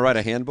 Doug, do you want to write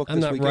a handbook? I'm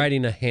not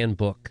writing a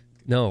handbook.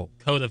 No.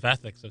 Code of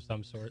ethics of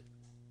some sort.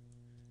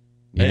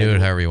 You do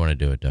it however you want to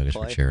do it, Doug. It's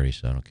for charity,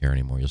 so I don't care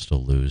anymore. You'll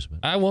still lose. But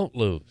I won't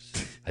lose.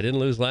 I didn't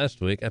lose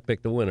last week. I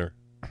picked a winner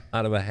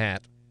out of a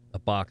hat, a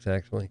box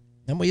actually.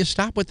 And will you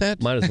stop with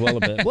that? Might as well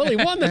have been. Well, he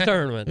won the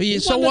tournament. He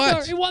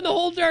won the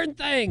whole darn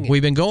thing.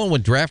 We've been going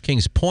with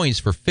DraftKings points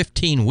for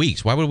 15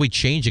 weeks. Why would we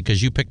change it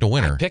because you picked a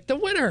winner? I picked a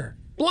winner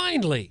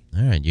blindly.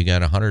 All right, you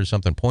got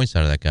 100-something points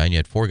out of that guy, and you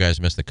had 4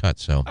 guys miss the cut.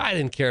 So I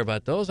didn't care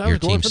about those. I your was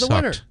going team for the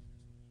sucked.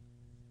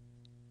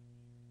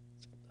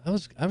 winner.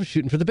 I was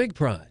shooting for the big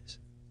prize.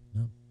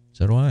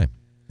 So do I,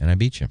 and I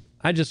beat you.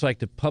 I just like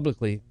to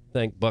publicly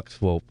thank Buck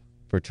Swope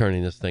for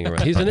turning this thing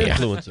around. He's an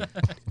influencer.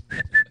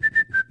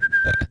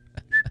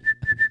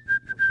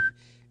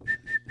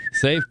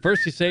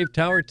 First he saved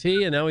Tower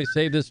T, and now he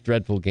saved this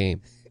dreadful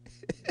game.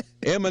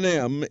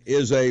 Eminem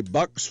is a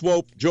Buck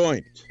Swope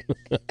joint.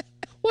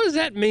 What does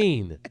that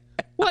mean?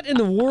 What in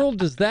the world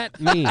does that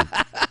mean?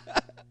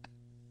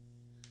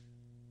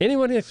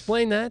 Anyone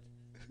explain that?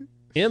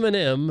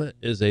 Eminem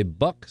is a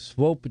Buck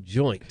Swope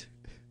joint.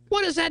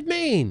 What does that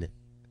mean?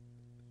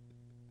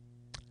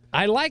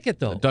 I like it,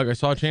 though. Doug, I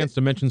saw a chance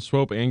to mention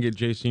Swope and get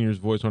Jay Sr.'s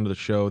voice onto the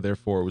show.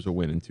 Therefore, it was a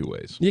win in 2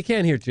 ways. You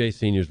can't hear Jay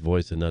Sr.'s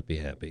voice and not be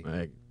happy.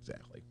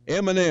 Exactly.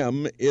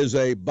 Eminem is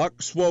a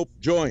Buck Swope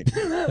joint.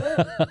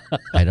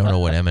 I don't know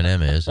what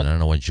Eminem is, and I don't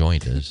know what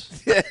joint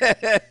is.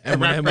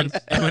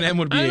 Eminem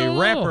would be a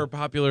rapper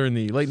popular in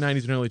the late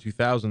 90s and early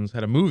 2000s.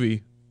 Had a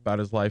movie about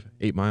his life,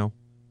 8 Mile.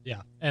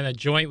 Yeah, and a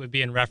joint would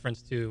be in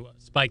reference to a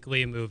Spike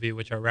Lee movie,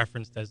 which are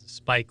referenced as the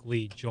Spike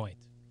Lee joint.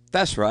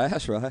 That's right.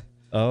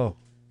 Oh.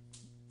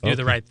 Do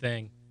the right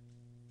thing.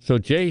 So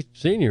Jay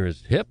Sr.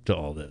 is hip to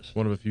all this.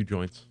 One of a few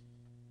joints.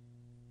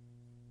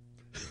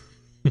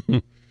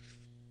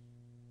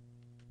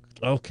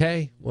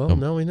 Okay. Well,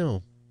 now we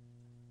know.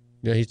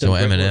 Yeah, he's So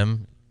done great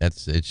Eminem,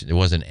 work. it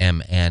wasn't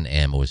M and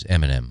M, it was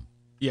Eminem.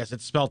 Yes,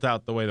 it's spelt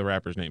out the way the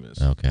rapper's name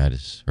is. Okay, I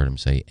just heard him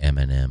say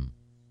Eminem.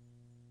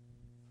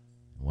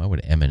 Why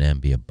would Eminem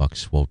be a Buck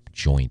Swope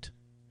joint?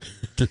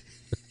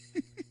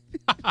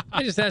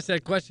 I just asked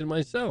that question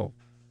myself.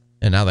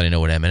 And now that I know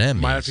what Eminem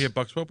means, Might have to get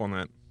Buck Swope on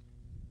that.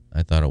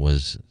 I thought it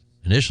was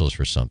initials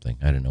for something.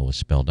 I didn't know it was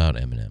spelled out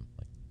Eminem,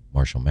 like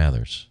Marshall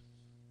Mathers.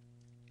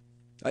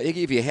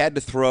 Iggy, if you had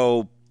to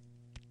throw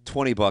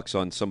 $20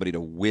 on somebody to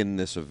win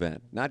this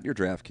event, not your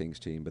DraftKings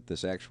team, but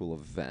this actual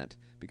event,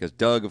 because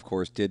Doug, of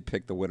course, did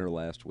pick the winner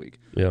last week.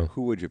 Yeah.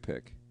 Who would you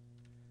pick?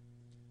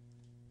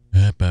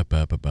 Don't do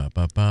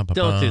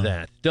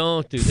that.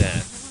 Don't do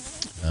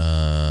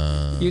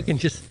that. You can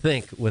just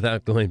think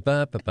without going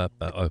ba ba ba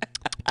ba.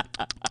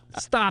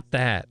 Stop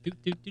that. We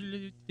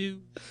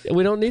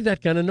don't need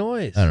that kind of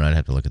noise. I don't know. I'd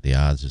have to look at the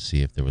odds to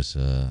see if there was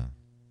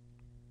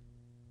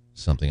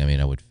something. I mean,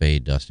 I would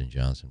fade Dustin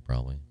Johnson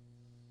probably.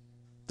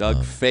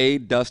 Doug,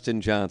 fade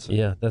Dustin Johnson.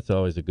 Yeah, that's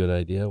always a good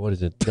idea. What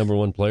is it? Number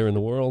 1 player in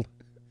the world?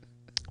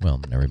 Well,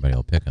 everybody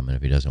will pick him, and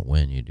if he doesn't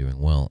win, you're doing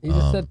well. He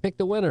just said pick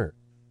the winner.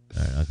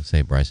 All right, I can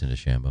say Bryson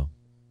DeChambeau.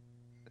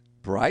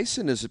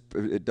 Bryson, as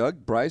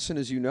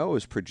you know,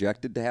 is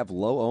projected to have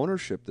low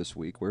ownership this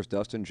week, whereas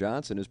Dustin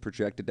Johnson is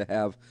projected to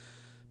have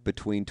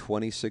between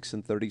 26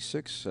 and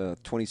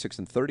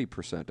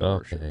 30%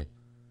 ownership. Okay.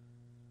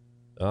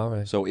 All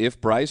right. So if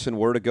Bryson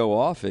were to go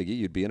off, Iggy,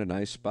 you'd be in a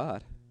nice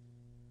spot.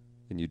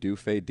 And you do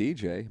fade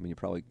DJ. I mean,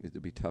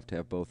 it'd be tough to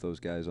have both those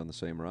guys on the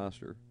same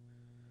roster.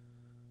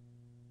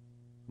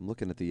 I'm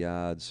looking at the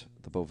odds.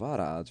 The Bovada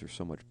odds are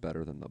so much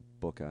better than the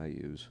book I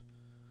use.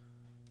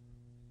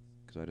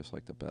 Because I just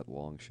like to bet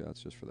long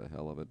shots just for the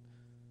hell of it.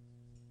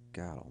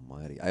 God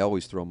almighty. I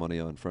always throw money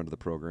on friend of the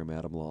program,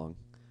 Adam Long,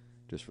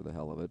 just for the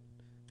hell of it.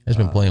 Has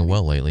been playing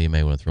well lately. You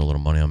may want to throw a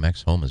little money on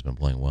Max Homa. Has been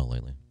playing well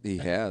lately. He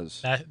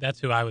has. That's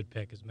who I would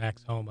pick is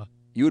Max Homa.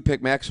 You would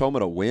pick Max Homa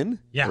to win?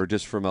 Yeah. Or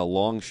just from a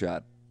long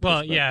shot?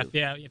 Well, yeah.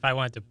 If I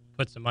wanted to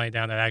put some money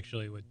down that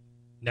actually would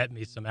net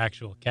me some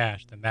actual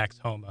cash, then Max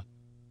Homa.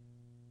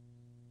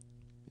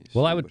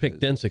 Well, I would pick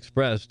Dents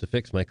Express to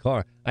fix my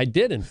car. I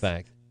did, in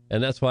fact,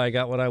 and that's why I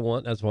got what I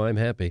want. That's why I'm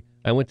happy.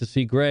 I went to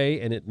see Gray,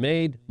 and it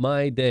made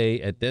my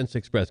day at Dents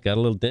Express. Got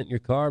a little dent in your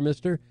car,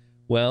 mister?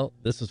 Well,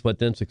 this is what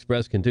Dents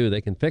Express can do.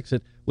 They can fix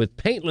it with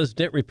paintless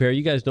dent repair.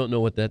 You guys don't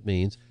know what that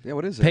means. Yeah,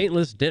 what is it?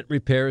 Paintless dent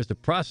repair is the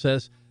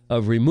process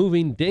of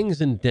removing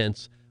dings and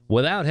dents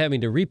without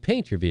having to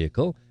repaint your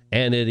vehicle,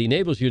 and it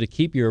enables you to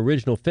keep your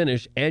original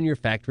finish and your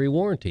factory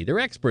warranty. They're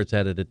experts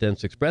at it at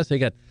Dents Express. They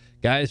got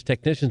guys,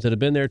 technicians that have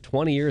been there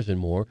 20 years and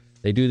more.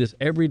 They do this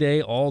every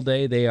day, all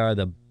day. They are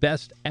the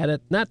best at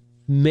it. Not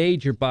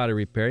major body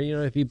repair. You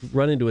know, if you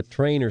run into a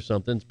train or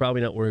something, it's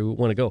probably not where you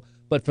want to go.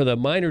 But for the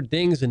minor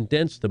dings and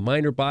dents, the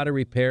minor body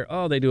repair,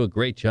 they do a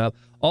great job.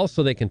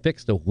 Also, they can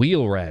fix the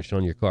wheel rash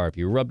on your car. If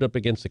you rubbed up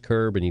against the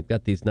curb and you've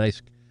got these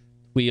nice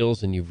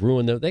wheels and you've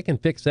ruined them, they can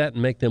fix that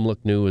and make them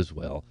look new as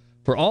well.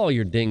 For all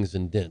your dings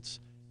and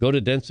dents, go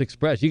to Dents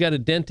Express. You got a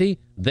denty?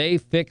 They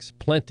fix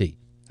plenty.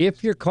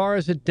 If your car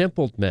is a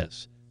dimpled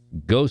mess,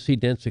 go see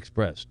Dents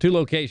Express. 2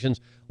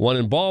 locations, one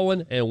in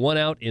Baldwin and one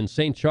out in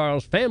St.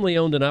 Charles. Family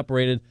owned and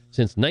operated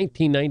since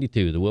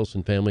 1992, the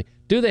Wilson family.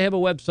 Do they have a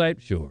website?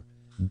 Sure.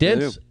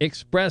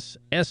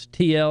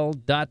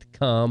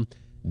 DentsExpressSTL.com.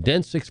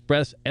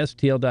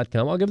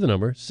 DentsExpressSTL.com. I'll give the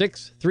number,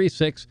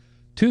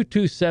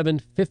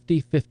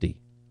 636-227-5050.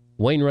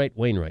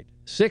 Wainwright.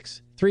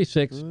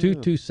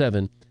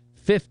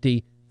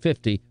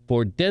 636-227-5050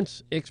 for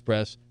Dents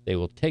Express. They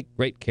will take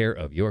great care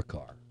of your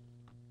car.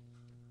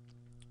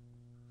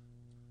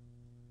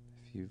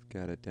 If you've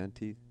got a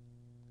denty,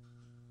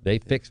 they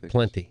fix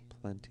plenty.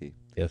 Plenty.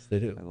 Yes, they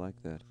do. I like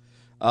that.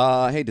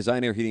 Hey,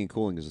 Design Air Heating and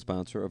Cooling is a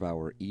sponsor of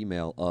our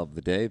email of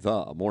the day,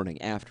 the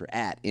morning after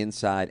at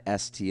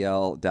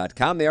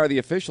InsideSTL.com. They are the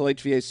official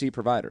HVAC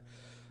provider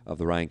of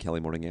the Ryan Kelly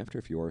Morning After.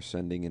 If you are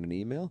sending in an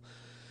email,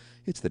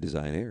 it's the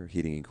Design Air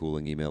Heating and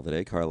Cooling email of the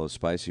day. Carlos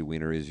Spicy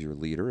Wiener is your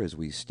leader as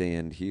we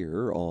stand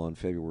here on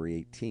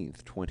February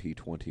 18th,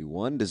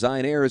 2021.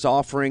 Design Air is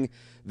offering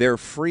their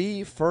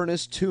free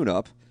furnace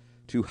tune-up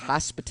to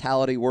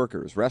hospitality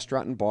workers.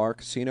 Restaurant and bar,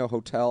 casino,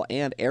 hotel,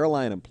 and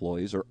airline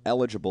employees are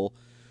eligible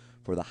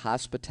for the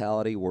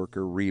hospitality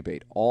worker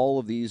rebate. All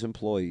of these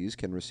employees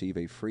can receive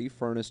a free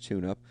furnace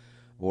tune-up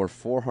or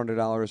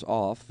 $400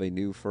 off a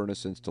new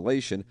furnace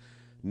installation.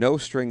 No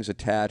strings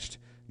attached,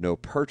 no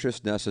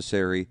purchase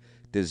necessary.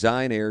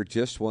 Design Air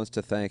just wants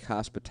to thank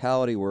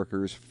hospitality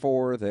workers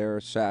for their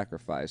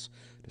sacrifice.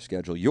 To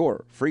schedule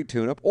your free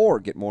tune-up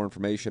or get more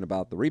information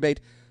about the rebate,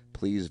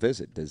 please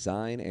visit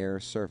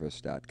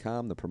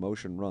designairservice.com. The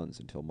promotion runs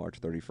until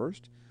March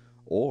 31st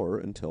or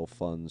until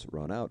funds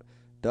run out.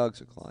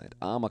 Doug's a client.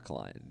 I'm a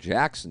client.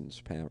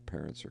 Jackson's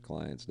parents are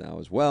clients now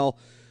as well.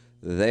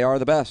 They are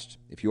the best.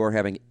 If you are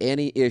having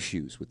any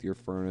issues with your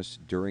furnace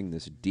during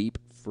this deep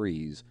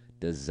freeze,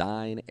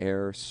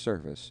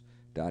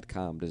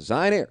 designairservice.com.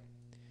 Design Air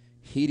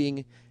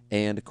Heating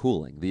and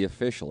Cooling, the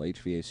official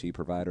HVAC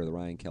provider of the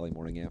Ryan Kelly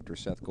Morning After.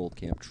 Seth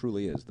Goldcamp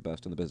truly is the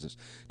best in the business.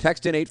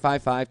 Text in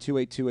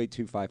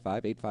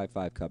 855-282-8255,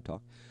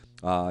 855-CUB-TALK.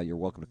 You're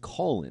welcome to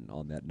call in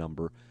on that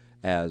number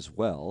as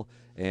well,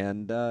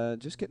 and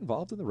just get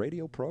involved in the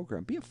radio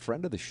program. Be a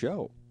friend of the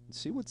show.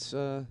 See what's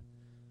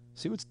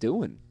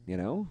doing. You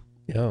know.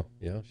 Yeah,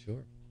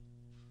 sure.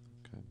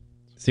 Okay.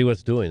 See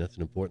what's doing. That's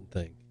an important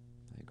thing.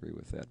 I agree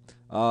with that.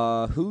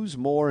 Who's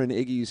more in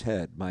Iggy's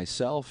head?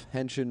 Myself,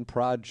 Henshin,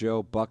 Prod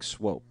Joe, Buck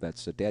Swope.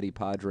 That's a Daddy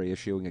Padre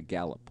issuing a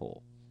Gallup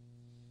poll.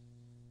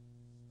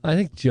 I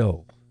think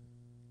Joe.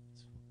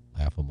 It's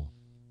laughable.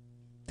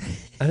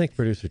 I think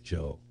producer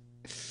Joe.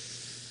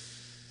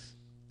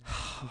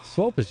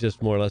 Swope is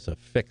just more or less a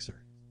fixer.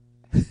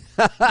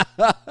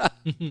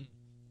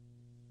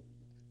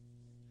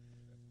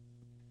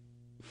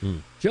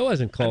 Joe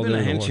hasn't called in.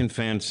 I've been a Henshin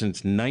fan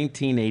since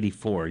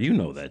 1984. You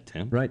know that,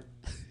 Tim. Right.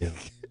 Yeah.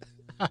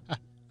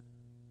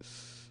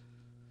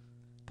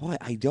 Boy,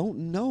 I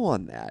don't know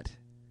on that.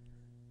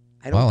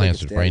 I'll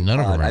answer for you. None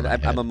of them are in my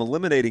head. I'm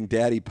eliminating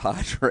Daddy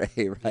Padre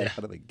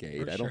out of the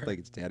gate. I don't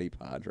think it's Daddy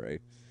Padre.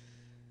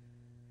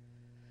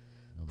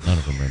 None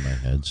of them are in my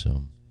head,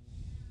 so.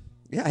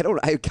 Yeah,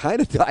 I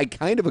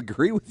kind of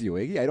agree with you,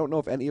 Iggy. I don't know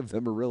if any of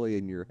them are really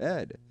in your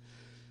head.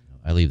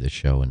 I leave the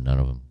show and none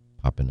of them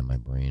pop into my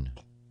brain.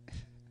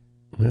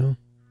 Well,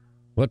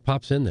 what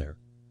pops in there?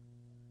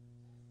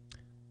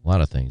 A lot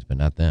of things, but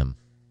not them.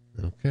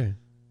 I Okay.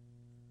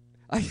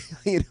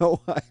 played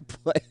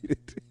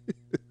it.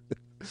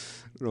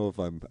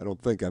 I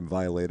don't think I'm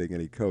violating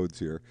any codes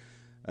here.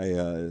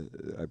 I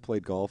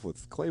played golf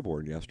with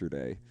Claiborne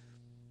yesterday,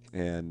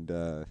 and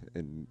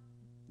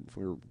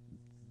we were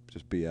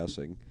just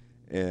BSing,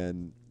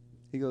 and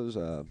he goes,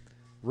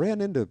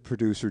 ran into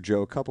producer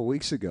Joe a couple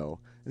weeks ago,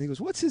 and he goes,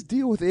 "What's his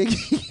deal with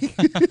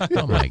Iggy?"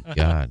 Oh my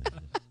God!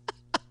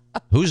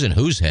 Who's in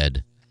whose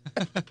head?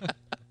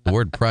 The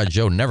word Prod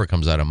Joe never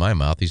comes out of my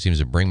mouth. He seems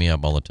to bring me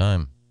up all the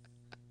time.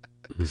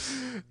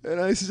 And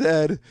I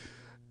said,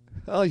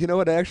 oh, you know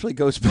what? It actually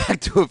goes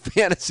back to a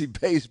fantasy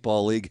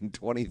baseball league in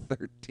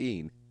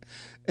 2013.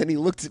 And he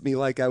looked at me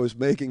like I was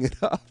making it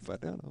up. I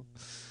don't know.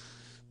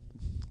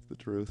 It's the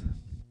truth.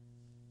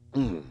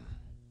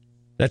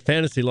 That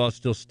fantasy loss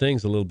still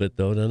stings a little bit,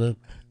 though, doesn't it?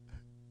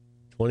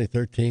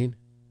 2013?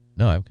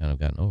 No, I've kind of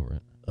gotten over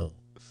it. Oh.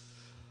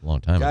 A long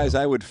time Guys,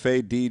 ago. I would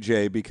fade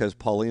DJ because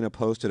Paulina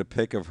posted a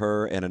pic of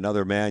her and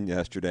another man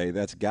yesterday.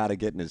 That's got to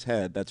get in his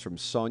head. That's from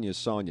Sonia.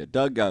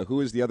 Doug, who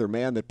is the other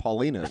man that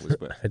Paulina was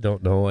with? I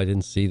don't know. I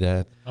didn't see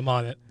that. I'm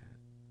on it.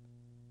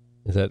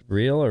 Is that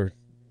real or,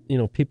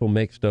 people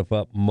make stuff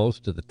up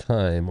most of the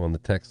time on the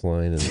text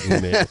line and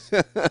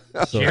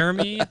emails.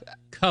 Jeremy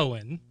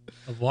Cohen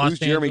of Los Who's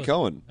Jeremy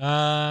Angeles.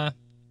 Cohen?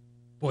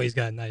 Boy, he's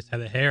got a nice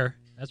head of hair.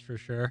 That's for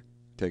sure.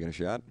 Taking a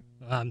shot?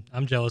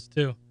 I'm jealous,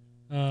 too.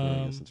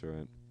 I guess that's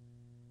right.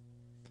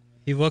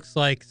 He looks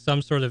like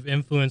some sort of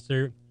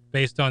influencer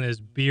based on his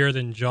beard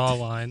and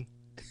jawline.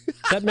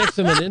 That makes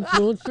him an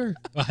influencer?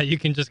 You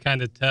can just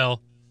kind of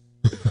tell.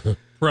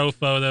 Pro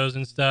photos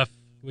and stuff,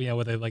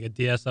 with a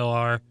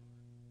DSLR,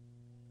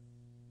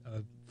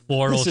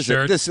 floral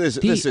shirt. This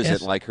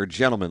isn't like her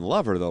gentleman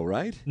lover, though,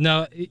 right?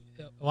 No, it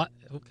kind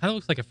of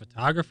looks like a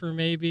photographer,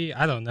 maybe.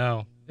 I don't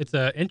know. It's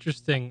a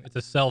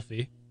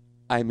selfie.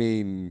 I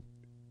mean,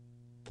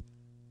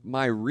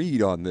 my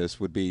read on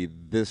this would be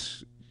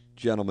this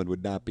gentleman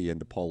would not be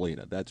into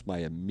Paulina. That's my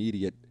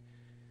immediate.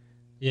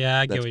 Yeah,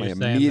 I get what you're saying.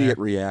 That's my immediate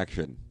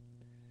reaction.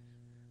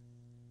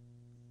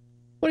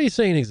 What are you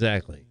saying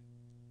exactly?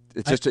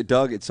 It's just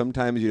Doug.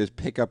 Sometimes you just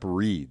pick up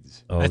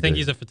reads. I think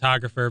he's a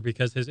photographer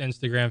because his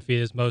Instagram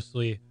feed is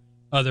mostly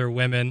other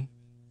women,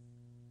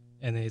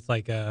 and it's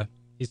like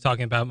he's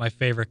talking about my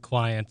favorite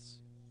clients.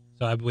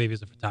 So I believe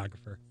he's a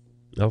photographer.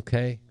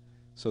 Okay.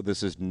 So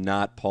this is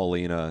not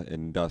Paulina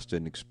and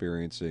Dustin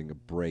experiencing a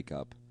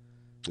breakup.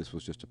 This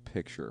was just a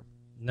picture.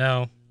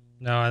 No,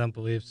 I don't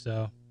believe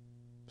so.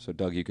 So,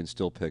 Doug, you can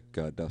still pick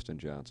Dustin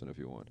Johnson if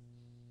you want.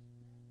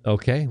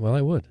 Okay, well,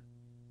 I would.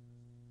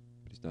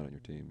 But he's not on your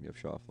team. You have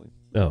Schauffele.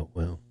 Oh,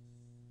 well.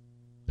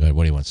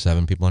 What do you want,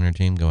 7 people on your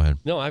team? Go ahead.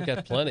 No, I've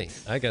got plenty.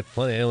 I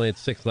only had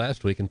 6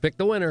 last week and picked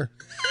the winner.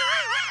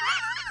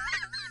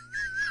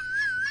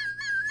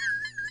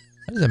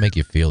 How does that make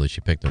you feel that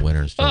you picked the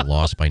winner and still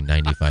lost by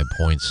 95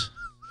 points?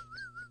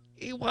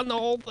 He won the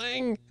whole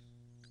thing.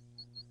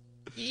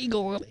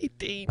 Eagle on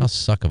 18. How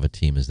suck of a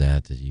team is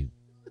that you...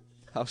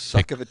 How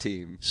suck of a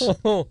team.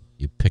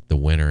 You pick the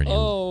winner and you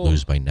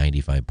lose by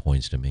 95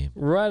 points to me.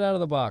 Right out of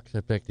the box,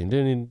 I picked him.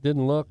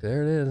 Didn't look.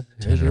 There it is.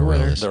 There's your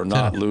winner. They're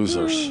not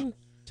losers.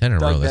 10 in a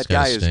row. Doug, That's that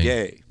guy gotta is sting.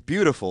 gay.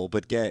 Beautiful,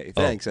 but gay.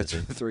 Thanks. Oh, That's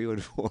 3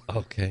 and 4.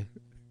 Okay.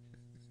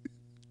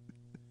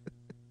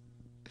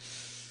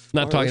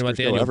 Not talking about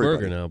Daniel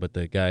Berger now, but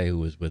the guy who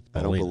was with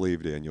Paulina. I don't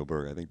believe Daniel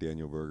Berger. I think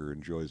Daniel Berger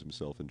enjoys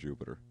himself in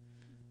Jupiter.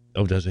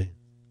 Oh, does he?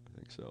 I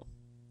think so.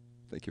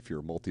 I think if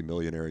you're a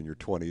multimillionaire in your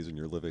 20s and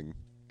you're living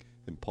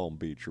in Palm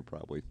Beach, you're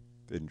probably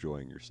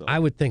enjoying yourself. I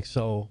would think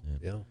so.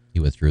 Yeah. He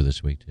withdrew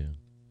this week, too.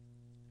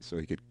 So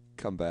he could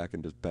come back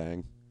and just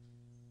bang.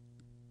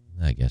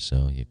 I guess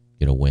so. You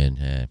get a win.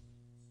 I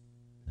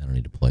don't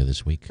need to play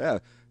this week. Yeah.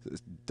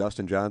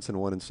 Dustin Johnson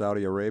won in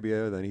Saudi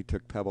Arabia. Then he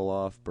took Pebble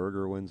off.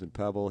 Berger wins in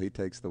Pebble. He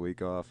takes the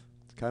week off.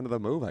 It's kind of the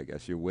move, I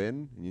guess. You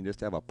win, and you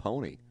just have a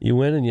pony. You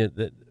win,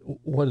 and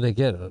what do they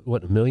get?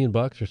 $1 million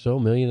or so?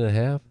 $1.5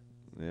 million?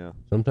 Yeah.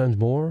 Sometimes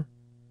more?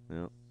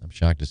 Yeah. I'm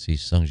shocked to see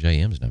Sung Jae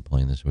Im's not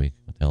playing this week.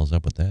 What the hell's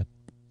up with that?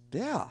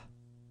 Yeah.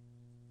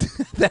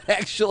 That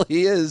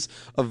actually is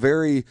a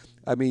very,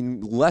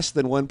 less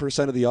than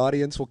 1% of the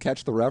audience will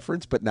catch the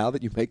reference, but now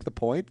that you make the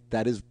point,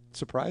 that is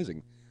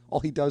surprising. All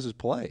he does is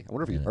play. I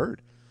wonder if he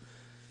heard.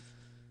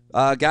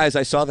 Guys,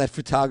 I saw that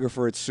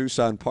photographer at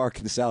Suisun Park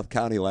in South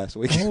County last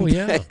week. Oh,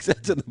 yeah.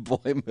 That's in the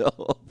Boy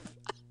Mill.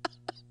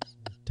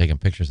 Taking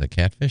pictures of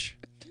catfish?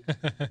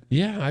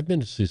 Yeah, I've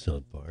been to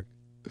Suisun Park.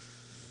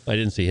 I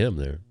didn't see him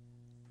there.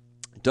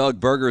 Doug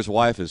Berger's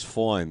wife is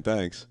fine,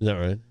 thanks. Is that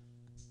right?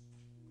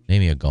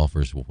 Name me a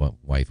golfer's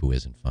wife who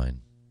isn't fine.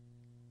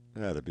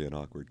 That'd be an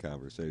awkward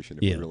conversation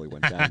if we really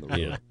went down the road.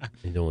 Yeah,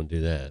 you don't want to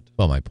do that.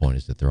 Well, my point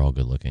is that they're all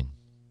good looking.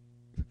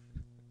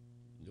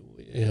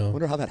 I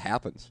wonder how that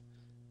happens.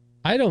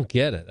 I don't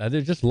get it.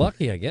 They're just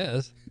lucky, I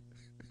guess.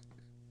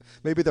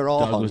 Maybe they're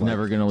all Doug was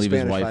never going to leave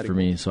his wife for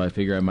me, so I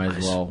figure I might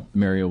as well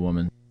marry a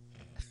woman.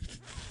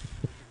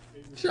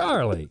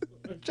 Charlie.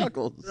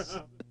 Chuckles.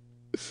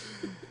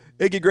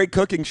 Iggy, great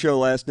cooking show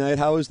last night.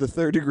 How was the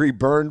 3rd-degree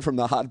burn from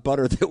the hot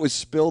butter that was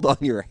spilled on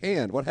your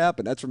hand? What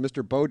happened? That's from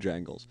Mr.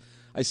 Bojangles.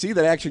 I see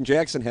that Action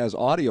Jackson has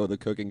audio of the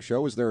cooking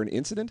show. Was there an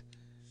incident?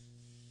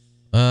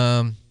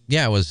 Yeah,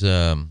 I was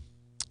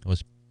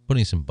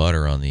putting some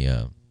butter on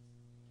the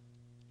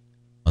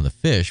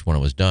fish when it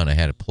was done. I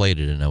had it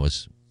plated and I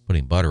was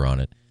putting butter on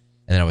it,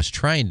 and then I was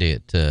trying to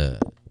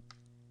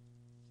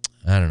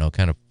I don't know,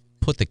 kind of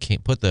put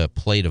the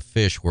plate of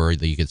fish where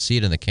you could see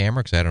it in the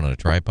camera because I had it on a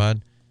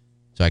tripod,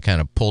 So I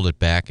kind of pulled it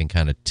back and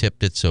kind of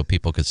tipped it so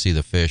people could see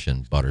the fish,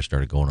 and butter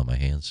started going on my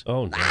hands.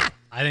 Oh, no.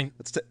 I didn't.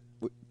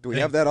 Do we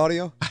have that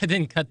audio? I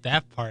didn't cut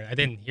that part. I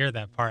didn't hear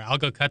that part. I'll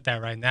go cut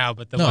that right now.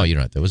 But No, you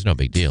don't have to. It was no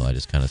big deal. I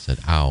just kind of said,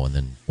 ow, and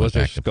then went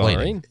back to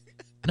plating.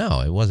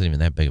 No, it wasn't even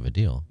that big of a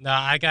deal. No,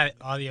 I got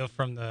audio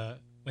from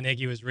when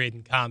Iggy was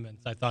reading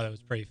comments. I thought it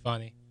was pretty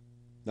funny.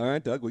 All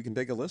right, Doug, we can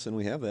take a listen.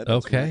 We have that.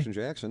 Okay. That's from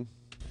Jackson.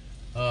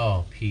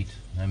 Oh, Pete,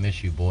 I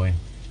miss you, boy.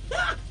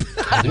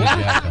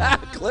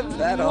 Clip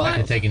that off.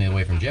 Not taking it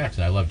away from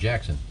Jackson. I love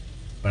Jackson.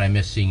 But I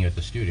miss seeing you at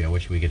the studio. I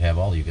wish we could have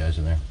all you guys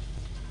in there.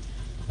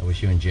 I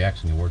wish you and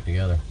Jackson could work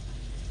together.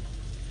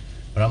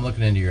 But I'm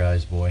looking into your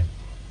eyes, boy.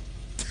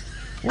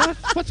 What?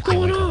 What's I can't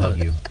going wait on? to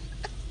hug you.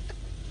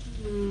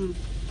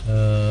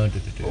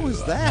 What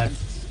was that? I'm not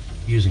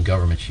using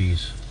government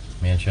cheese,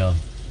 man-child.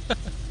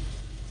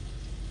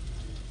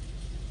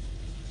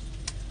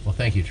 Well,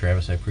 thank you,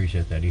 Travis. I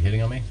appreciate that. Are you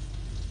hitting on me?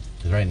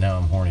 Because right now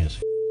I'm horny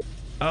as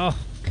Oh, I've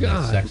had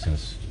God. sex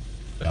since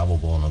Gobble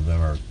Bowl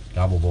November,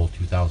 Gobble Bowl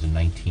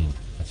 2019.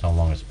 That's how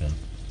long it's been.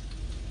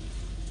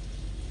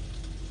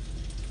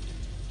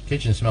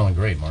 Kitchen's smelling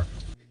great, Mark.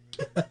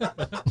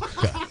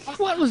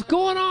 What was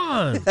going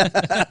on?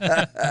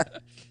 I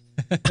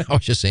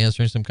was just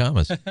answering some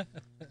comments.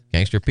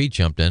 Gangster Pete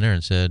jumped in there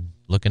and said,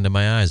 "Look into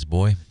my eyes,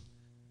 boy."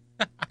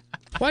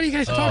 Why do you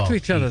guys talk to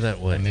each other that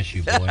way? I miss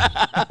you, boy.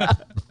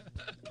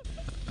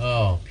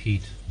 Oh,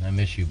 Pete, I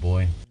miss you,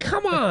 boy.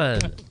 Come on.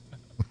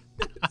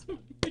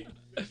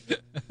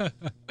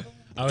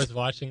 I was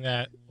watching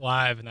that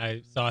live, and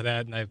I saw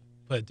that, and I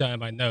put it down in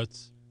my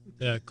notes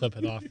to clip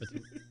it off for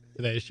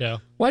today's show.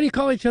 Why do you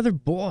call each other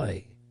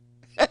boy?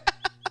 Well,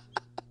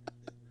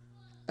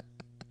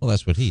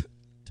 that's what he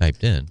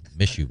typed in.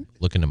 Miss you,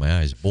 look into my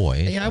eyes,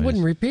 boy. Yeah, I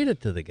wouldn't repeat it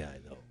to the guy,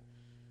 though.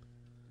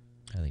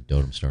 I think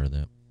Dotem started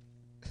that.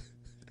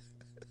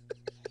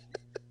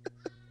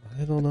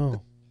 I don't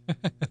know.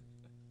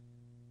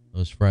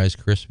 Those fries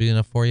crispy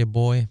enough for you,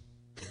 boy?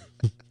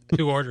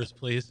 2 orders,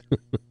 please.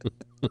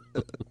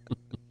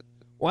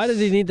 Why did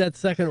he need that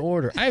second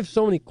order? I have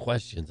so many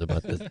questions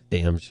about this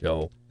damn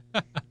show.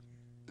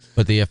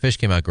 But the fish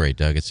came out great,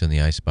 Doug. It's in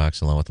the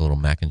icebox along with a little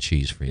mac and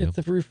cheese for you.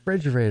 It's a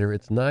refrigerator.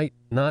 It's not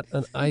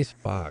an ice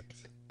box.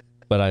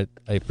 But I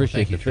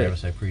appreciate Thank you, the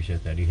Travis. I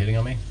appreciate that. Are you hitting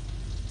on me?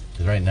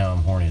 Because right now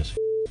I'm horny as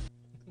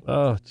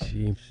Oh,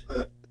 jeez.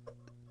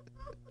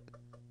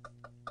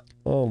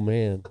 Oh,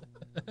 man.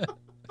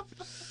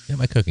 Yeah,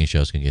 my cooking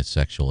shows can get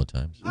sexual at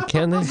times.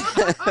 Can they?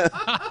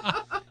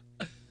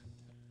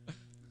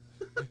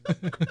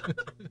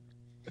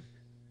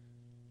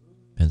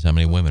 Depends how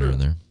many women are in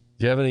there.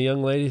 Did you have any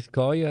young ladies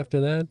call you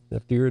after that?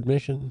 After your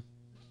admission?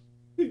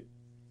 Did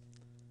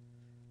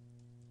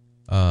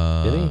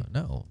he?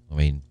 No. I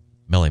mean,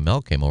 Melly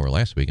Mel came over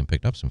last week and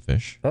picked up some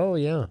fish. Oh,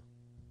 yeah.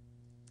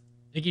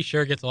 Iggy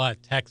sure gets a lot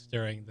of texts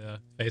during the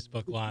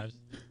Facebook Lives.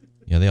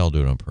 Yeah, they all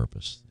do it on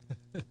purpose.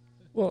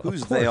 Well,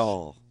 Who's they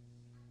all?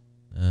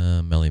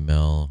 Melly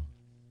Mel,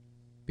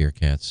 Beer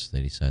Cats,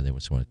 they decide they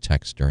just want to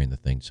text during the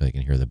thing so they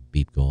can hear the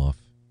beep go off.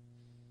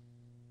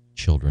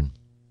 Children.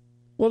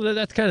 Well,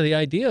 that's kind of the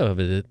idea of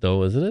it,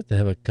 though, isn't it? To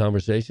have a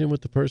conversation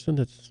with the person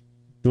that's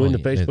doing the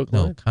Facebook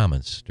No Live?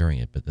 comments during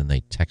it, but then they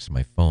text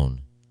my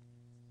phone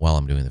while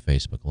I'm doing the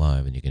Facebook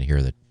Live, and you can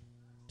hear the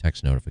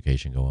text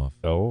notification go off.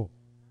 Oh.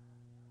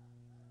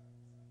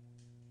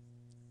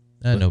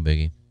 No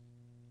biggie.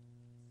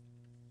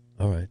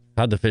 All right.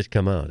 How'd the fish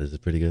come out? Is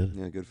it pretty good?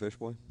 Yeah, good fish,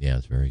 boy. Yeah,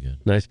 it's very good.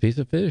 Nice piece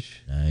of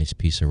fish. Nice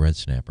piece of red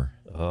snapper.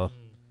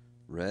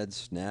 Red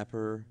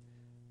snapper,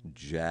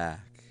 Jack.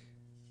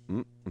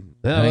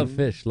 I love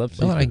fish. Love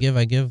seafood. Well,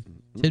 I give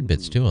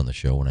tidbits too on the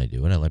show when I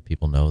do it. I let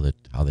people know that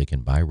how they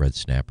can buy red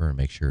snapper and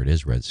make sure it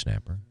is red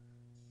snapper.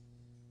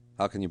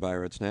 How can you buy a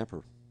red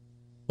snapper?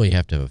 Well, you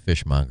have to have a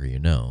fishmonger, you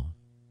know.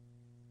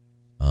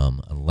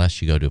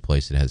 Unless you go to a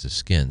place that has the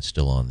skin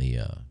still on the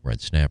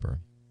red snapper,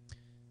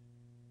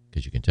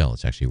 because you can tell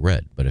it's actually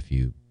red. But if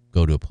you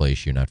go to a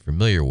place you're not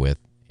familiar with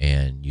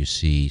and you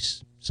see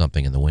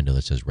something in the window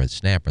that says red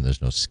snapper and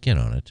there's no skin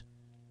on it,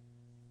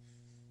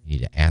 you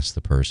need to ask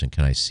the person,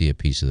 can I see a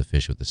piece of the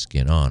fish with the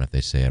skin on? If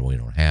they say, we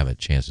don't have it,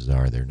 chances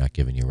are they're not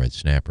giving you red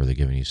snapper. They're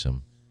giving you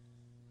some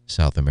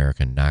South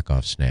American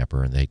knockoff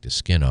snapper, and they take the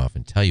skin off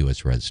and tell you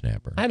it's red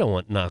snapper. I don't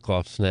want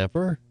knockoff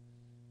snapper.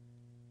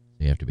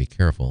 You have to be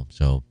careful.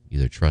 So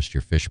either trust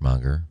your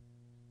fishmonger,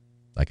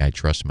 like I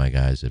trust my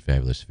guys at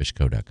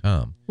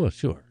fabulousfishco.com. Well,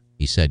 sure.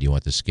 He said, you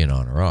want the skin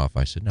on or off?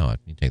 I said, no,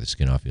 you take the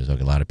skin off. He goes,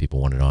 okay, a lot of people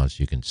want it on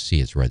so you can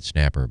see it's red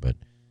snapper, but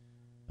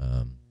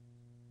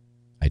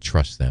I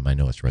trust them. I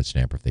know it's red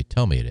snapper if they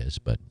tell me it is,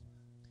 but,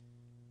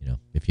 you know,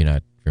 if you're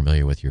not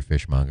familiar with your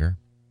fishmonger,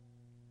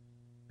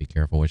 be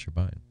careful what you're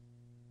buying.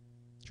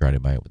 Try to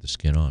buy it with the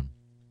skin on.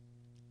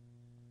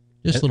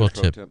 Just little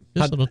tip.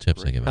 Just little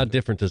tips I give out. How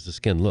different does the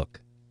skin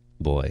look,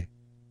 boy?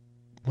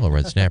 Well,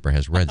 red snapper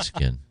has red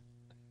skin.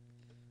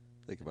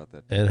 Think about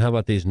that. And how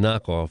about these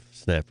knockoff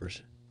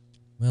snappers?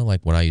 Well,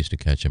 like what I used to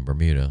catch in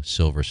Bermuda,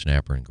 silver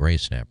snapper and gray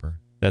snapper.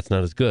 That's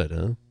not as good,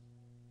 huh?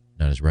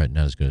 Not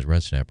as good as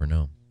red snapper,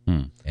 no.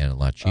 And a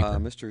lot cheaper.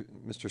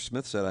 Mr.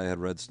 Smith said I had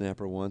red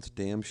snapper once.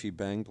 Damn, she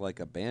banged like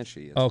a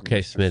banshee. It's Okay,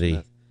 Smitty.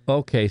 Smith.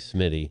 Okay,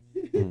 Smitty.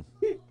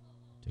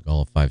 Took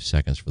all of 5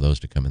 seconds for those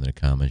to come in the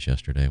comments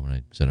yesterday when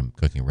I said I'm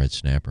cooking red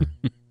snapper.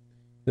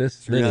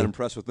 This You're not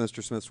impressed with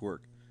Mr. Smith's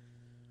work.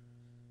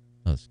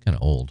 Oh, it's kind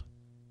of old.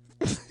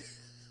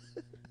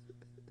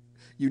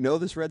 You know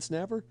this red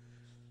snapper?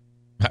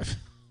 I've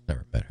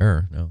never met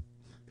her, no.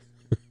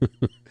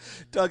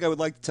 Doug, I would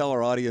like to tell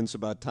our audience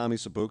about Tommy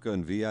Sabuka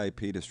and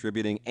VIP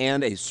Distributing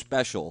and a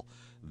special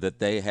that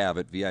they have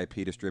at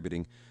VIP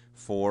Distributing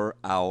for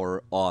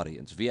our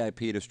audience. VIP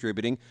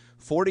Distributing,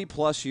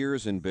 40-plus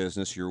years in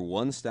business, your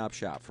one-stop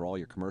shop for all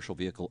your commercial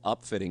vehicle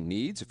upfitting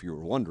needs. If you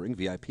were wondering,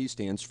 VIP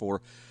stands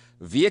for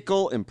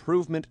Vehicle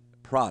Improvement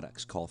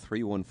Products. Call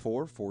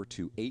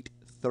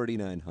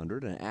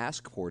 314-428-3900 and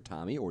ask for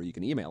Tommy, or you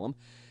can email him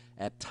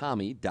at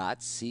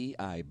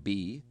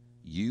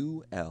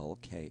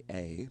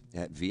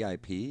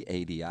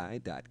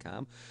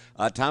tommy.cibulka@vipadi.com.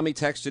 Tommy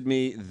texted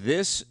me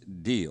this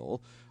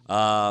deal.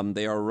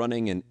 They are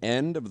running an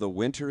end of the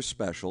winter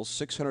special,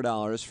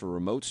 $600 for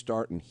remote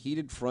start and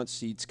heated front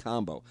seats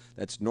combo.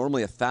 That's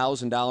normally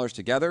 $1,000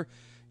 together.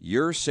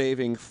 You're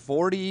saving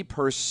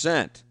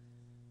 40%.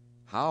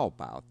 How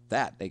about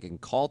that? They can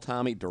call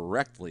Tommy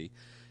directly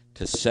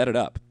to set it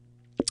up.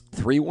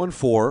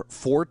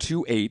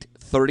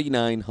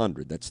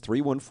 314-428-3900. That's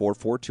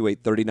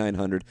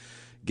 314-428-3900.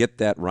 Get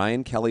that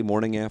Ryan Kelly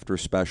Morning After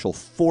special,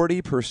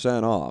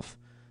 40% off.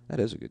 That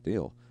is a good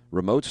deal.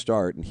 Remote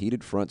start and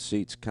heated front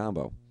seats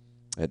combo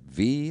at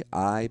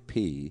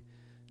VIP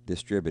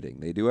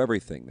Distributing. They do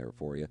everything there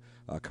for you.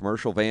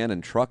 Commercial van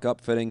and truck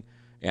upfitting,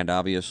 and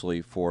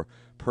obviously for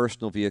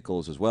personal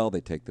vehicles as well.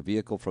 They take the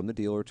vehicle from the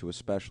dealer to a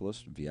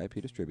specialist,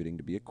 VIP Distributing,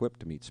 to be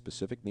equipped to meet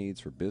specific needs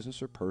for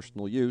business or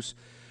personal use.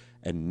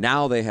 And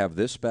now they have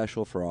this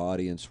special for our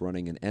audience,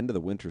 running an end of the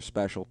winter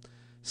special,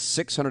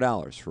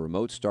 $600 for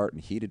remote start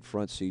and heated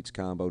front seats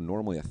combo,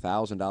 normally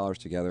 $1,000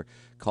 together.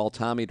 Call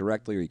Tommy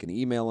directly, or you can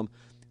email him.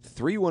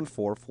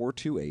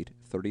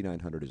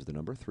 314-428-3900 is the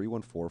number,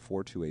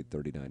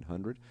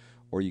 314-428-3900.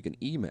 Or you can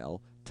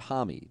email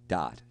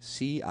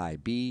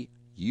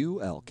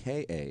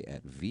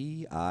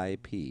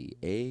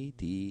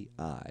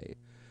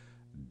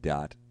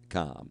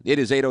tommy.cibulka@vipadi.com. It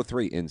is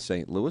 8:03 in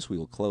St. Louis. We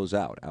will close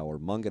out our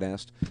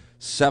Mungenast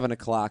 7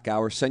 o'clock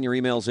hour. Send your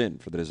emails in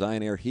for the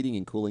Design Air Heating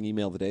and Cooling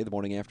email of the day, the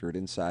morning after at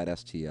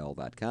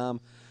InsideSTL.com.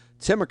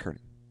 Tim McKernan,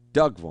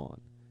 Doug Vaughn,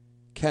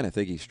 Kenneth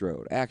Iggy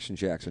Strode, Action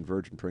Jackson,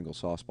 Virgin Pringle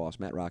Sauce Boss,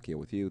 Matt Rocchio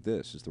with you.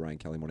 This is the Ryan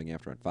Kelly Morning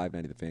After on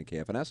 590 The Fan,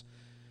 KFNS,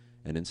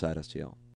 and Inside STL.